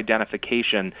forms of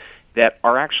identification that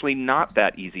are actually not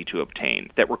that easy to obtain,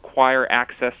 that require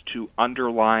access to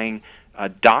underlying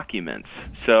documents.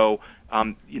 So,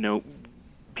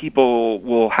 people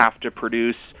will have to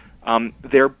produce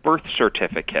their birth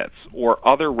certificates or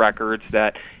other records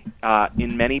that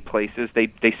in many places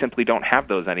they simply don't have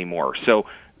those anymore. So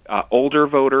older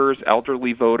voters,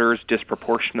 elderly voters,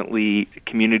 disproportionately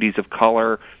communities of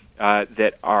color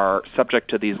that are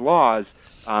subject to these laws,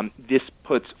 this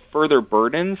puts further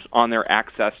burdens on their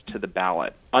access to the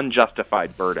ballot,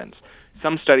 unjustified burdens.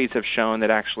 Some studies have shown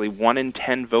that actually 1 in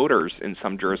 10 voters in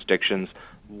some jurisdictions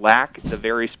lack the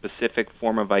very specific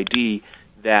form of ID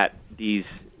that these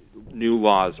new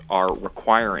laws are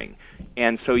requiring.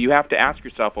 And so you have to ask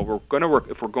yourself, well,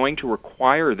 if we're going to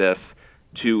require this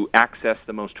to access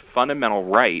the most fundamental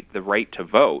right, the right to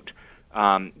vote,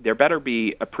 there better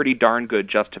be a pretty darn good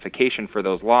justification for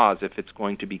those laws if it's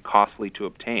going to be costly to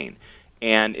obtain.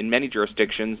 And in many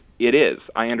jurisdictions, it is.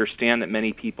 I understand that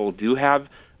many people do have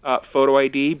photo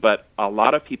ID, but a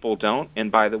lot of people don't.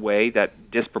 And by the way, that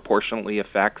disproportionately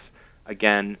affects,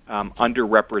 again,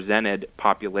 underrepresented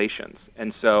populations.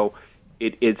 And so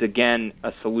it is, again,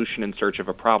 a solution in search of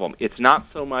a problem. It's not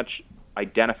so much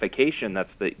identification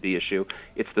that's the issue.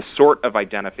 It's the sort of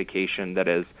identification that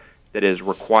is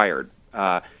required.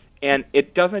 And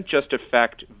it doesn't just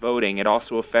affect voting. It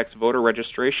also affects voter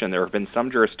registration. There have been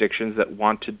some jurisdictions that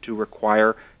wanted to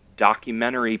require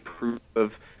documentary proof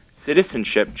of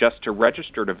citizenship just to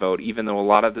register to vote, even though a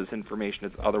lot of this information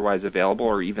is otherwise available,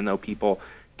 or even though people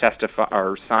testify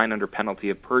or sign under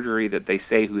penalty of perjury that they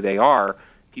say who they are.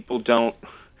 People don't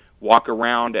walk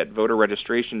around at voter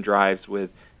registration drives with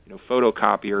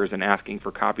photocopiers and asking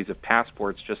for copies of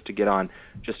passports just to get on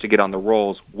the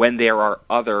rolls, when there are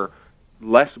other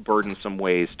less burdensome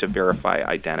ways to verify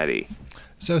identity.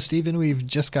 So, Stephen, we've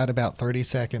just got about 30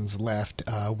 seconds left.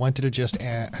 Wanted to just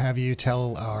have you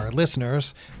tell our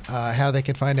listeners how they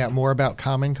can find out more about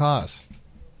Common Cause.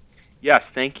 Yes,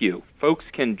 thank you. Folks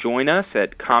can join us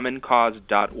at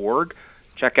commoncause.org.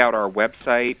 Check out our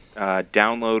website,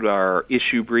 download our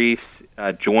issue briefs,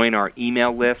 join our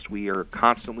email list. We are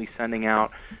constantly sending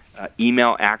out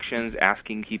email actions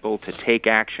asking people to take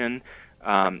action.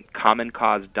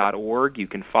 commoncause.org. You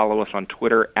can follow us on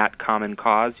Twitter at Common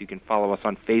Cause. You can follow us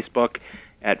on Facebook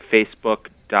at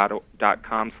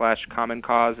facebook.com/Common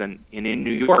Cause. And in New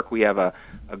York, we have a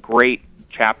great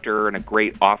chapter and a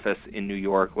great office in New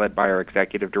York led by our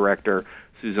executive director,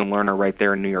 Susan Lerner, right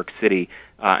there in New York City.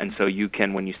 And so you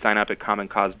can, when you sign up at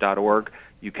commoncause.org,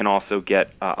 you can also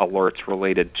get alerts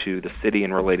related to the city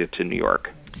and related to New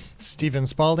York. Stephen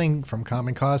Spalding from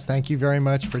Common Cause, thank you very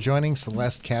much for joining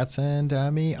Celeste Katz and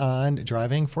me on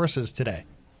Driving Forces today.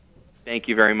 Thank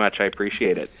you very much. I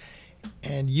appreciate it.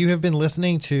 And you have been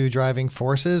listening to Driving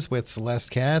Forces with Celeste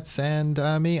Katz and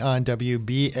me on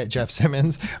Jeff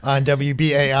Simmons on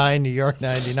WBAI New York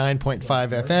 99.5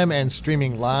 FM and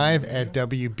streaming live at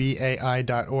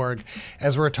WBAI.org.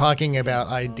 As we're talking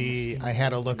about ID, I had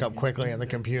to look up quickly on the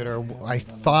computer. I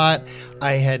thought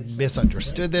I had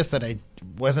misunderstood this, that I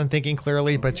wasn't thinking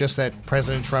clearly, but just that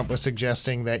President Trump was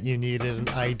suggesting that you needed an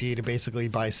ID to basically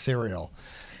buy cereal.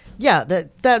 Yeah,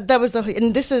 that was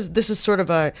and this is sort of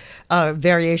a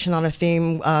variation on a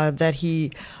theme that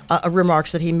he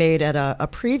remarks that he made at a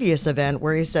previous event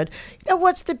where he said,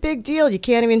 what's the big deal? You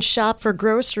can't even shop for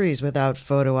groceries without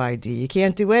photo ID. You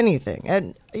can't do anything.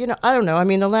 And I don't know. I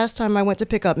mean, the last time I went to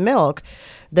pick up milk,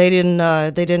 they didn't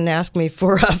ask me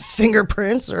for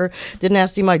fingerprints or didn't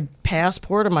ask me my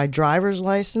passport or my driver's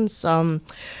license.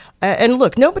 And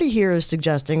look, nobody here is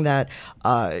suggesting that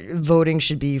voting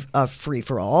should be free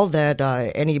for all, that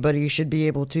anybody should be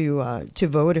able to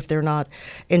vote if they're not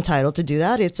entitled to do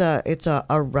that. It's a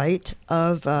right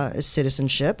of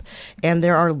citizenship, and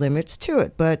there are limits to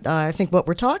it. But I think what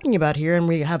we're talking about here, and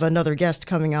we have another guest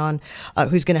coming on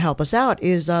who's going to help us out,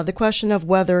 is the question of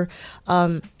whether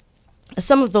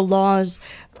some of the laws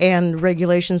and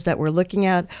regulations that we're looking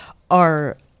at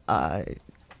are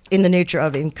in the nature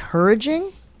of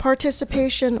encouraging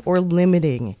participation or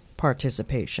limiting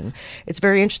participation. It's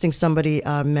very interesting. Somebody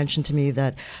mentioned to me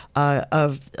that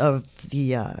of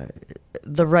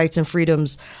the rights and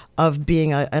freedoms of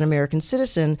being an American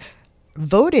citizen,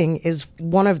 voting is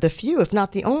one of the few, if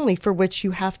not the only, for which you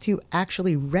have to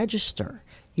actually register.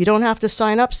 You don't have to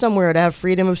sign up somewhere to have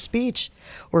freedom of speech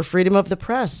or freedom of the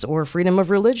press or freedom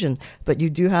of religion, but you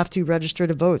do have to register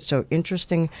to vote. So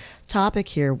interesting topic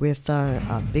here with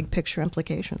big picture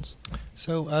implications.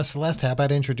 So, Celeste, how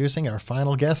about introducing our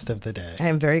final guest of the day? I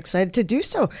am very excited to do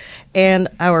so. And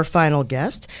our final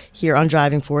guest here on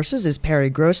Driving Forces is Perry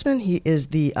Grossman. He is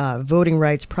the Voting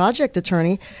Rights Project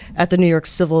Attorney at the New York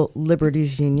Civil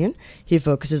Liberties Union. He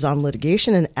focuses on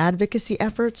litigation and advocacy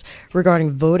efforts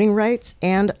regarding voting rights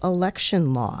and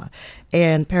election law.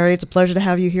 And Perry, it's a pleasure to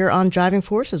have you here on Driving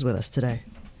Forces with us today.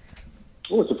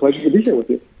 Oh, it's a pleasure to be here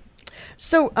with you.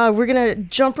 So we're going to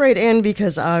jump right in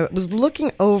because I was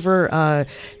looking over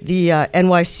the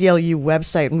NYCLU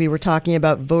website, and we were talking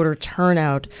about voter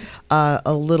turnout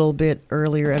a little bit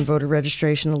earlier and voter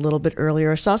registration a little bit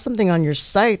earlier. I saw something on your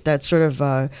site that sort of,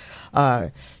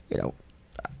 I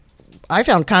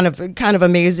found kind of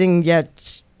amazing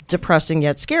yet depressing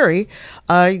yet scary.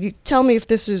 You tell me if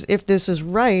this is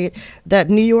right, that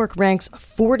New York ranks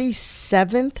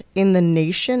 47th in the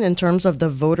nation in terms of the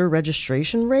voter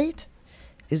registration rate.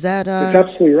 Is that? That's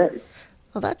absolutely right.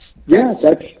 Well, that's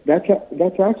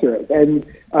accurate. And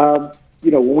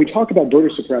when we talk about voter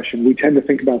suppression, we tend to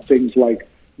think about things like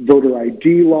voter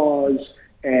ID laws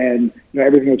and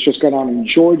everything that's just gone on in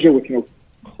Georgia with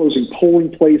closing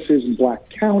polling places in black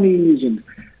counties and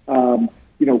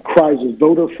cries of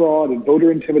voter fraud and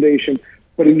voter intimidation.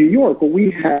 But in New York, what we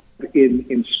have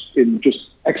in just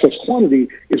excess quantity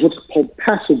is what's called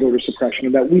passive voter suppression,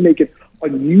 and that we make it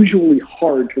unusually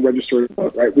hard to register to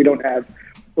vote, right? We don't have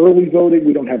early voting.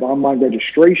 We don't have online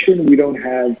registration. We don't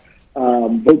have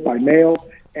vote by mail.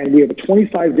 And we have a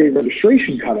 25-day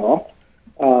registration cutoff,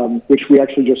 which we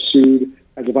actually just sued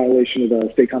as a violation of the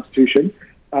state constitution.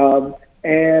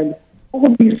 And all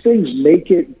of these things make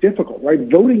it difficult, right?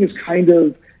 Voting is kind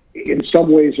of, in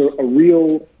some ways, a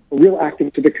real act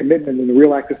of civic commitment and a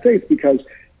real act of faith because,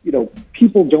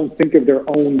 people don't think of their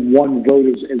own one vote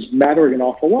as mattering an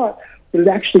awful lot. but it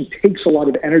actually takes a lot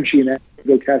of energy and effort to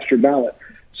go cast your ballot.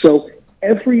 So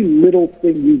every little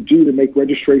thing you do to make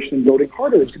registration and voting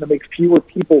harder is going to make fewer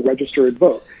people register and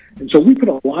vote. And so we put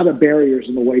a lot of barriers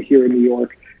in the way here in New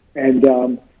York, and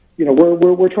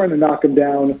we're trying to knock them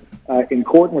down in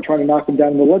court, and we're trying to knock them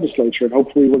down in the legislature, and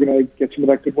hopefully we're going to get some of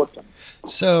that good work done.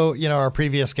 So, our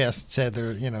previous guest said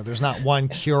there's not one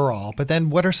cure-all, but then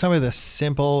what are some of the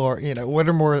simple or, what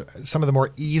are some of the more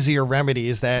easier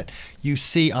remedies that you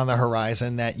see on the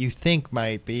horizon that you think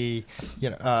might be,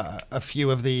 a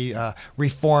few of the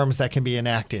reforms that can be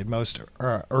enacted most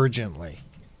urgently?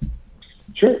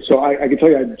 Sure. So I can tell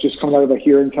you, I just come out of a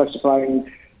hearing testifying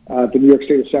the New York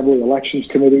State Assembly Elections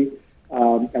Committee,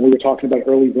 and we were talking about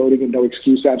early voting and no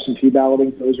excuse absentee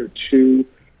balloting. Those are two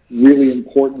really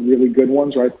important, really good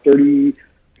ones, right?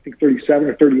 37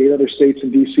 or 38 other states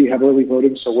in D.C. have early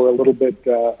voting, so we're a little bit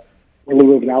of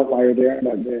an outlier there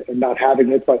and not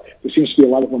having it, but there seems to be a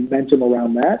lot of momentum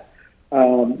around that.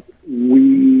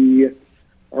 We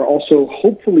are also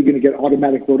hopefully going to get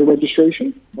automatic voter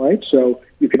registration, right? So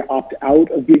you can opt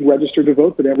out of being registered to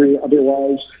vote, but every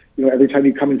time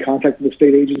you come in contact with a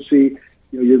state agency,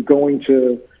 you're going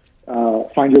to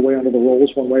find your way onto the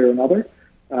rolls one way or another.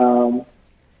 Probably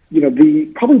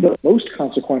the most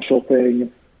consequential thing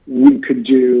we could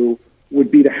do would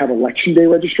be to have election day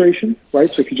registration, right?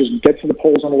 So if you just get to the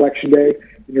polls on election day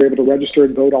and you're able to register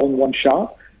and vote all in one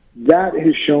shot, that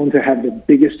has shown to have the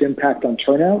biggest impact on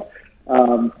turnout.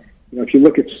 If you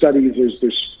look at studies,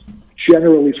 there's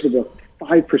generally sort of a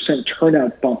 5%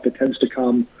 turnout bump that tends to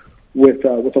come with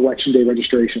election day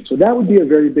registration. So that would be a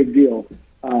very big deal.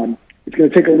 It's going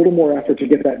to take a little more effort to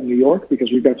get that in New York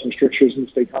because we've got some strictures in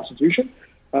the state constitution.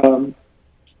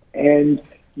 And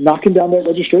knocking down that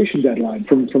registration deadline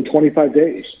from 25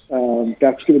 days.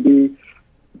 That's going to be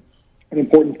an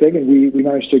important thing, and we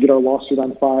managed to get our lawsuit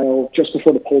on file just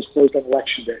before the polls closed on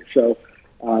election day. So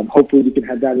hopefully we can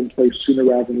have that in place sooner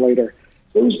rather than later.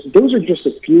 Those are just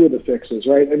a few of the fixes,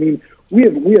 right? I mean, we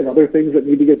have other things that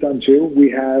need to get done too. We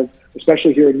have,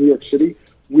 especially here in New York City,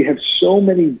 we have so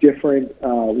many different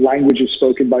languages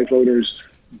spoken by voters,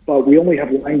 but we only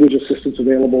have language assistance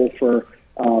available for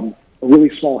a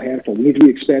really small handful. We need to be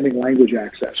expanding language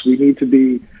access. We need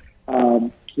to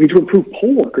improve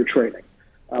poll worker training.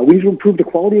 We need to improve the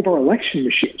quality of our election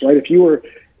machines, right? If you were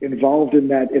involved in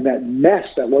that mess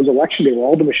that was election day where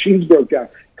all the machines broke down,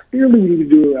 clearly we need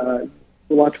to do a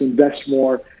lot to invest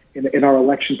more in our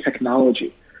election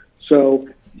technology. So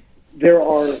there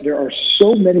are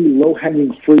so many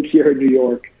low-hanging fruit here in New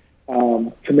York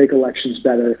to make elections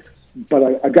better,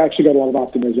 but I've actually got a lot of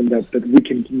optimism that we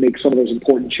can make some of those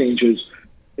important changes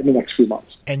in the next few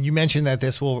months. And you mentioned that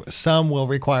some will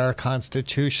require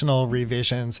constitutional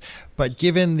revisions, but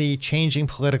given the changing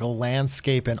political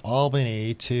landscape in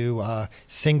Albany to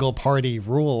single-party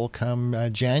rule come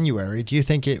January, do you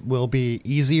think it will be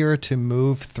easier to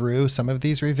move through some of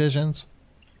these revisions?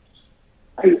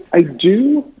 I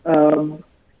do.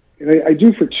 I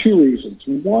do for two reasons.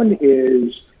 One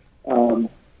is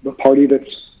the party that's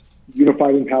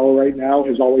unified in power right now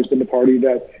has always been the party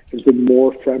that has been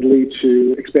more friendly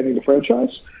to expanding the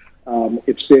franchise.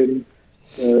 It's been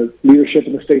leadership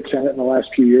in the state Senate in the last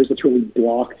few years that's really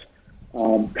blocked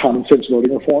common sense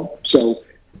voting reform. So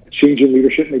a change in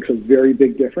leadership makes a very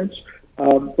big difference.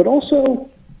 But also,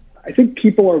 I think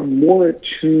people are more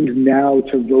attuned now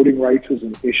to voting rights as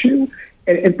an issue,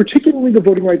 and particularly the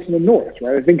voting rights in the North,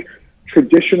 right? I think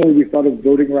traditionally we thought of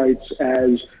voting rights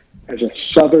as a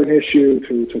Southern issue,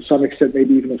 to some extent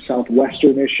maybe even a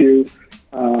Southwestern issue.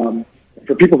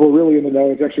 For people who are really in the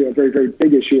know, it's actually a very, very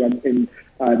big issue in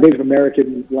Native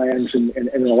American lands and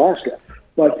in Alaska.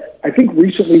 But I think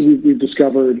recently we've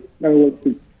discovered,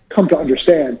 we've come to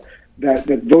understand that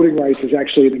voting rights is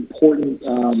actually an important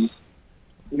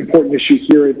issue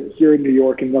here in New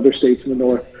York and other states in the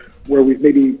North, where we've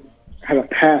maybe had a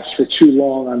pass for too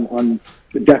long on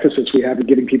the deficits we have in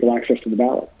getting people access to the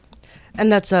ballot.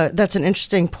 And that's an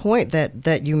interesting point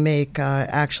that you make.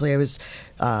 Actually, I was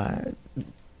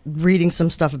reading some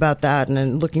stuff about that and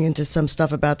then looking into some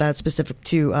stuff about that specific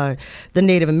to the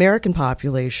Native American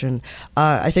population.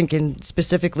 I think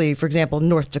specifically, for example,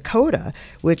 North Dakota,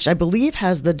 which I believe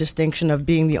has the distinction of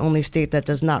being the only state that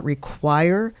does not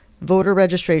require voter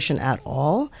registration at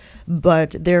all.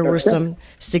 But there were some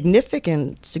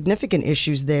significant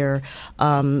issues there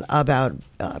about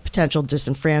potential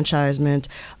disenfranchisement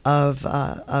of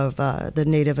the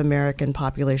Native American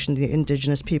population, the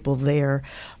indigenous people there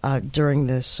during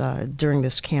this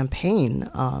campaign.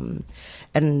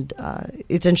 And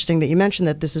it's interesting that you mentioned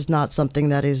that this is not something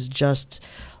that is just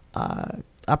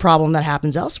a problem that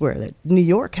happens elsewhere, that New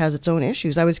York has its own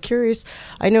issues. I was curious.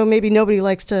 I know maybe nobody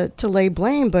likes to lay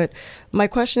blame, but my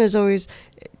question is always,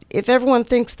 if everyone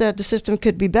thinks that the system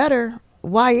could be better,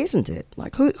 why isn't it?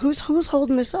 Like, who's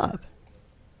holding this up?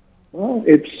 Well,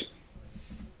 it's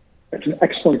an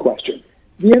excellent question.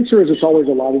 The answer is it's always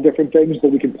a lot of different things,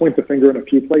 but we can point the finger in a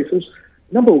few places.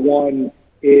 Number one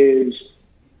is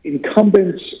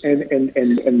incumbents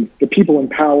and the people in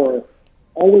power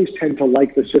always tend to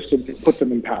like the system to put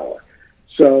them in power.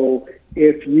 So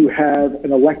if you have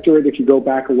an electorate, if you go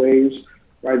back a ways,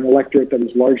 right, an electorate that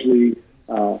is largely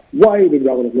white and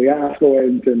relatively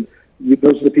affluent, and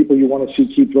those are the people you want to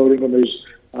see keep voting when there's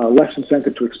less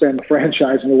incentive to expand the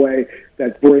franchise in a way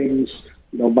that brings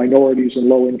minorities and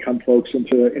low-income folks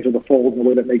into the fold in a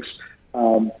way that makes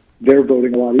their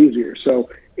voting a lot easier. So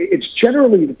it's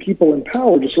generally the people in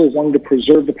power just sort of wanting to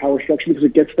preserve the power structure because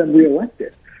it gets them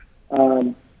reelected.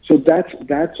 So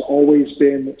that's always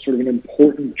been sort of an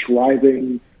important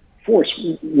driving force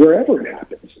wherever it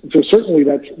happens. And so certainly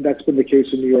that's been the case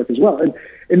in New York as well.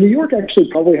 And New York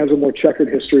actually probably has a more checkered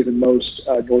history than most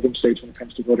northern states when it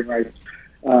comes to voting rights.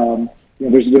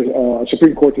 There's a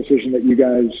Supreme Court decision that you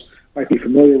guys might be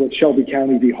familiar with, Shelby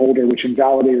County v. Holder, which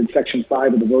invalidated Section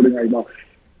 5 of the voting rights law.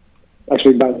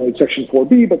 Actually invalidated Section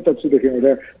 4B, but that's either here or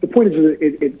there. The point is that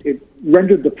it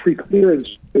rendered the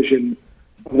preclearance provision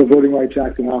of the Voting Rights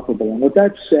Act inoperable. And what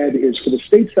that said is for the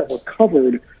states that were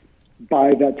covered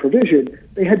by that provision,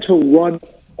 they had to run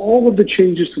all of the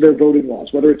changes to their voting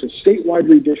laws, whether it's a statewide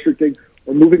redistricting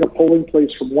or moving a polling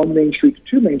place from one Main Street to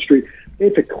two Main Street. They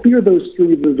had to clear those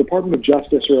through the Department of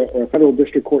Justice or a federal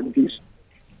district court in D.C.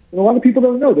 And a lot of people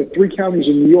don't know that 3 counties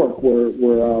in New York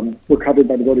were covered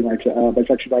by the Voting Rights by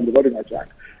Section 5 of the Voting Rights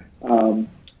Act.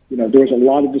 There was a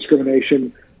lot of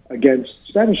discrimination against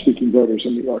Spanish-speaking voters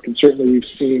in New York, and certainly we've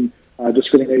seen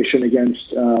discrimination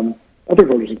against other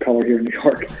voters of color here in New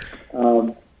York.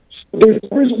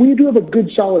 We do have a good,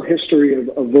 solid history of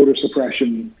voter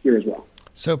suppression here as well.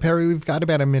 So, Perry, we've got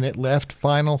about a minute left.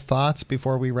 Final thoughts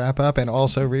before we wrap up, and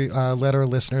also let our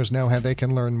listeners know how they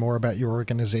can learn more about your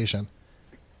organization.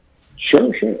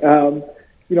 Sure.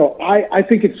 I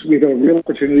think we have a real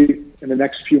opportunity in the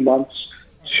next few months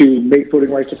to make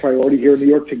voting rights a priority here in New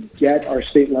York, to get our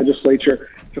state legislature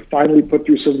to finally put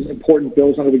through some important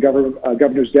bills under the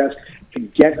governor's desk, to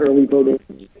get early voter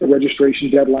registration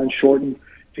deadline shortened,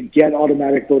 to get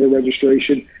automatic voter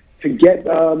registration, to get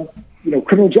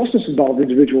criminal justice involved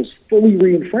individuals fully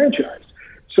re-enfranchised.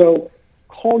 So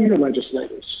call your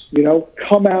legislators,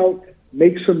 come out,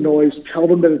 make some noise, tell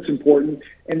them that it's important,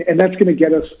 and that's going to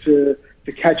get us to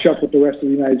catch up with the rest of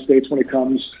the United States when it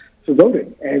comes to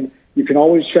voting. And you can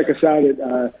always check us out at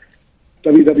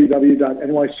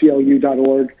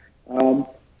www.nyclu.org.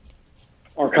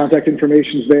 Our contact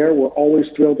information is there. We're always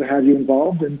thrilled to have you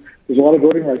involved, and there's a lot of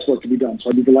voting rights work to be done, so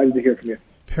I'd be delighted to hear from you.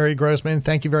 Perry Grossman,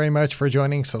 thank you very much for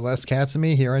joining Celeste Katz and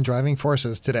me here on Driving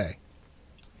Forces today.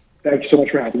 Thank you so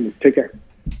much for having me. Take care.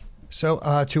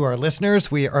 So to our listeners,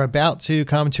 we are about to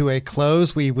come to a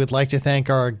close. We would like to thank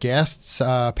our guests,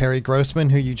 Perry Grossman,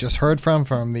 who you just heard from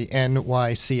the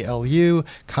NYCLU,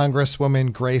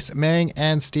 Congresswoman Grace Meng,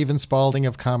 and Stephen Spalding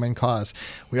of Common Cause.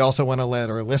 We also want to let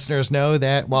our listeners know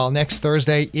that while next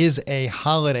Thursday is a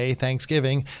holiday,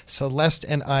 Thanksgiving, Celeste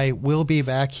and I will be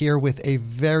back here with a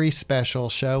very special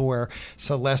show where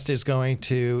Celeste is going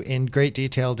to, in great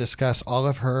detail, discuss all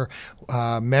of her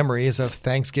memories of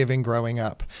Thanksgiving growing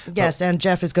up. Yes, and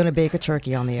Jeff is going to bake a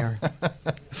turkey on the air.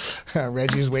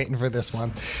 Reggie's waiting for this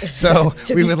one. So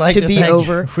we'd like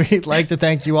to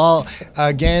thank you all.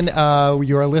 Again,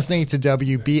 you are listening to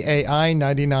WBAI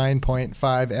 99.5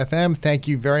 FM. Thank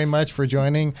you very much for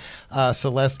joining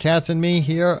Celeste Katz and me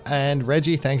here. And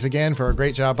Reggie, thanks again for a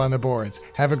great job on the boards.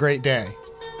 Have a great day.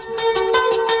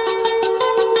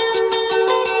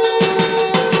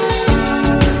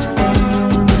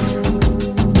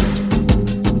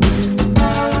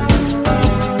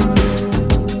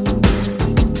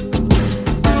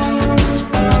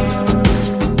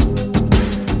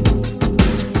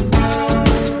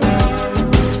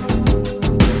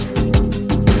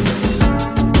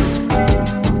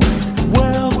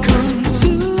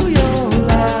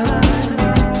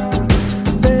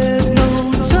 There's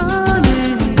no turning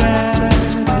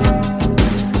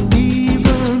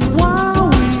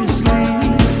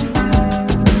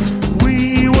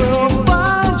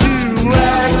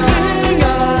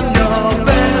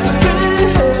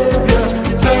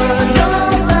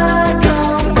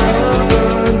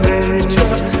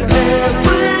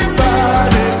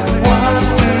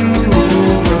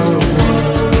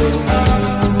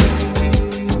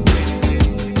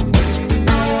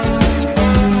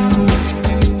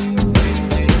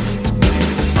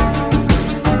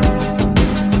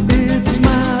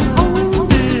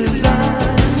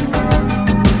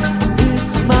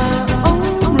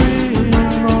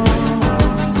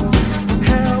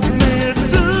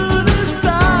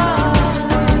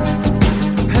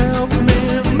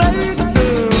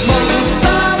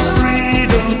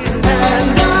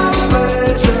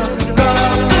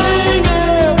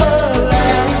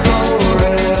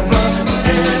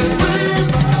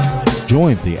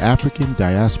Join the African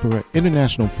Diaspora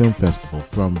International Film Festival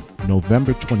from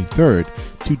November 23rd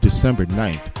to December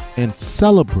 9th and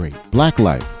celebrate Black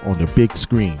life on the big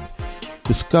screen.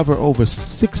 Discover over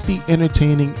 60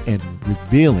 entertaining and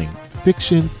revealing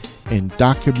fiction and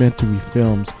documentary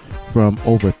films from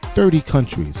over 30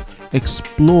 countries.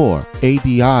 Explore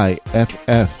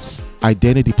ADIFF's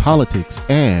Identity Politics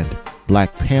and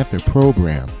Black Panther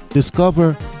program.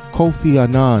 Discover Kofi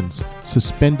Annan's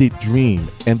Suspended Dream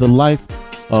and the life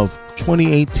of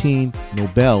 2018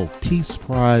 Nobel Peace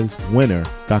Prize winner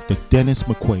Dr. Dennis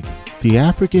Mukwege. The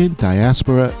African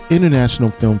Diaspora International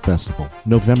Film Festival,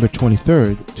 November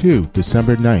 23rd to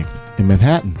December 9th in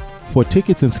Manhattan. For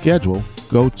tickets and schedule,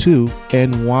 go to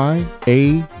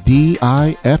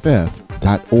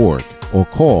nyadiff.org or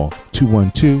call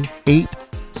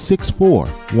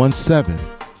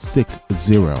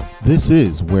 212-864-1760. This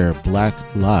is where Black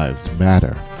Lives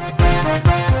Matter.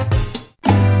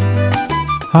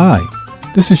 Hi,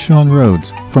 this is Sean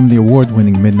Rhodes from the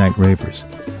award-winning Midnight Ravers.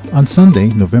 On Sunday,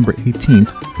 November 18th,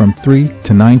 from 3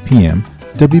 to 9 p.m.,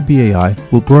 WBAI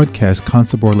will broadcast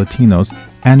Consabor Latino's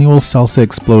annual Salsa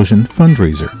Explosion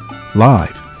fundraiser,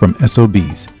 live from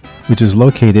SOB's, which is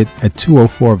located at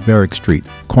 204 Varick Street,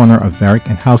 corner of Varick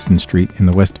and Houston Street in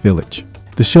the West Village.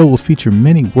 The show will feature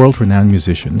many world-renowned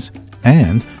musicians,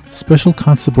 and special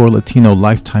Consabor Latino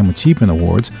Lifetime Achievement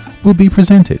Awards will be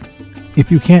presented. If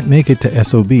you can't make it to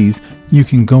SOB's, you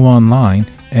can go online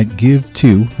at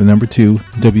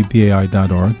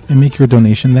give2wbai.org and make your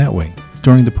donation that way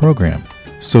during the program.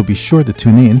 So be sure to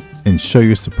tune in and show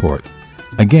your support.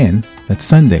 Again, that's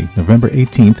Sunday, November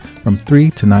 18th from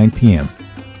 3 to 9 p.m.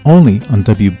 Only on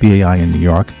WBAI in New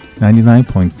York,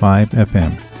 99.5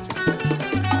 FM.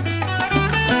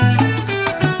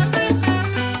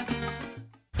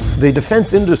 The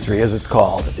defense industry, as it's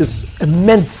called, is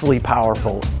immensely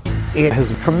powerful. It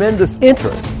has tremendous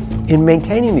interest in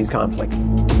maintaining these conflicts.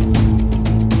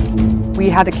 We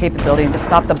have the capability to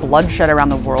stop the bloodshed around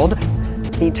the world.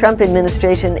 The Trump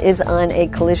administration is on a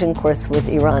collision course with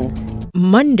Iran.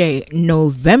 Monday,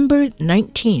 November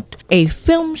 19th, a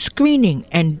film screening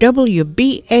and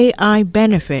WBAI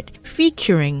benefit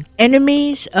featuring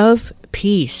Enemies of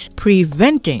Peace,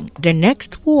 Preventing the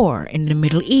Next War in the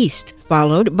Middle East,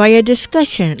 followed by a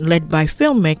discussion led by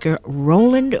filmmaker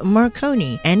Roland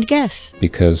Marconi and guests.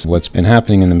 Because what's been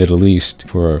happening in the Middle East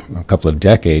for a couple of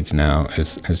decades now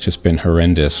has just been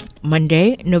horrendous.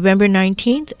 Monday, November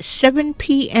 19th, 7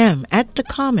 p.m. at the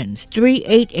Commons,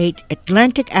 388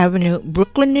 Atlantic Avenue,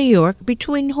 Brooklyn, New York,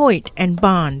 between Hoyt and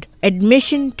Bond.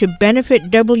 Admission to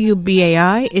benefit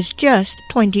WBAI is just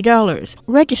 $20.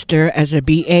 Register as a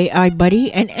BAI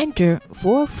buddy and enter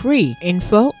for free.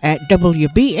 Info at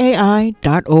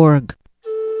WBAI.org.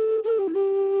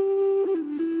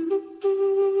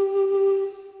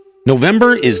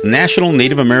 November is National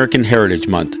Native American Heritage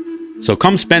Month. So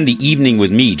come spend the evening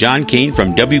with me, John Kane,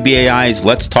 from WBAI's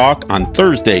Let's Talk on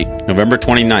Thursday, November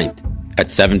 29th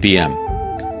at 7 p.m.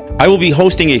 I will be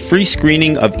hosting a free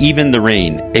screening of Even the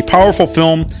Rain, a powerful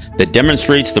film that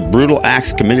demonstrates the brutal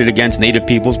acts committed against Native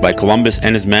peoples by Columbus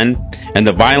and his men, and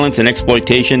the violence and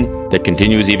exploitation that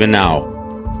continues even now.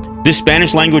 This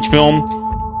Spanish-language film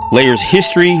layers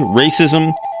history,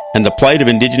 racism, and the plight of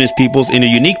indigenous peoples in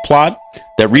a unique plot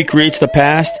that recreates the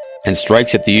past and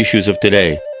strikes at the issues of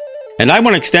today. And I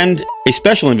want to extend a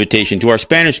special invitation to our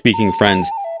Spanish-speaking friends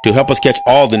to help us catch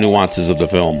all the nuances of the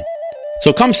film.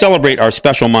 So come celebrate our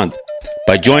special month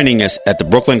by joining us at the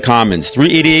Brooklyn Commons,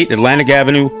 388 Atlantic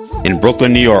Avenue in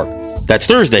Brooklyn, New York. That's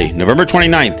Thursday, November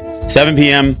 29th, 7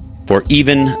 p.m. for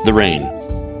Even the Rain.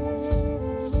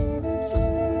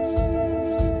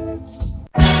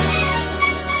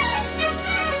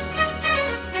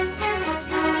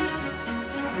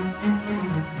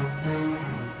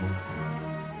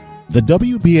 The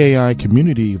WBAI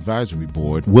Community Advisory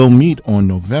Board will meet on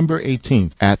November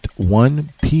 18th at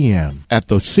 1 p.m. at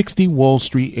the 60 Wall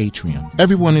Street Atrium.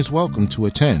 Everyone is welcome to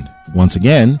attend. Once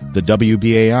again, the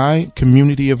WBAI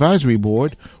Community Advisory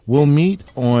Board will meet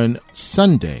on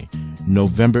Sunday,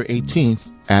 November 18th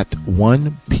at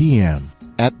 1 p.m.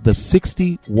 at the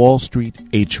 60 Wall Street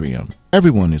Atrium.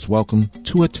 Everyone is welcome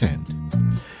to attend.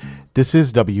 This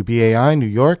is WBAI New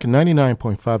York,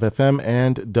 99.5 FM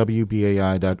and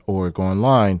WBAI.org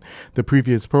online. The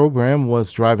previous program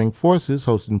was Driving Forces,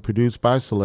 hosted and produced by Celeste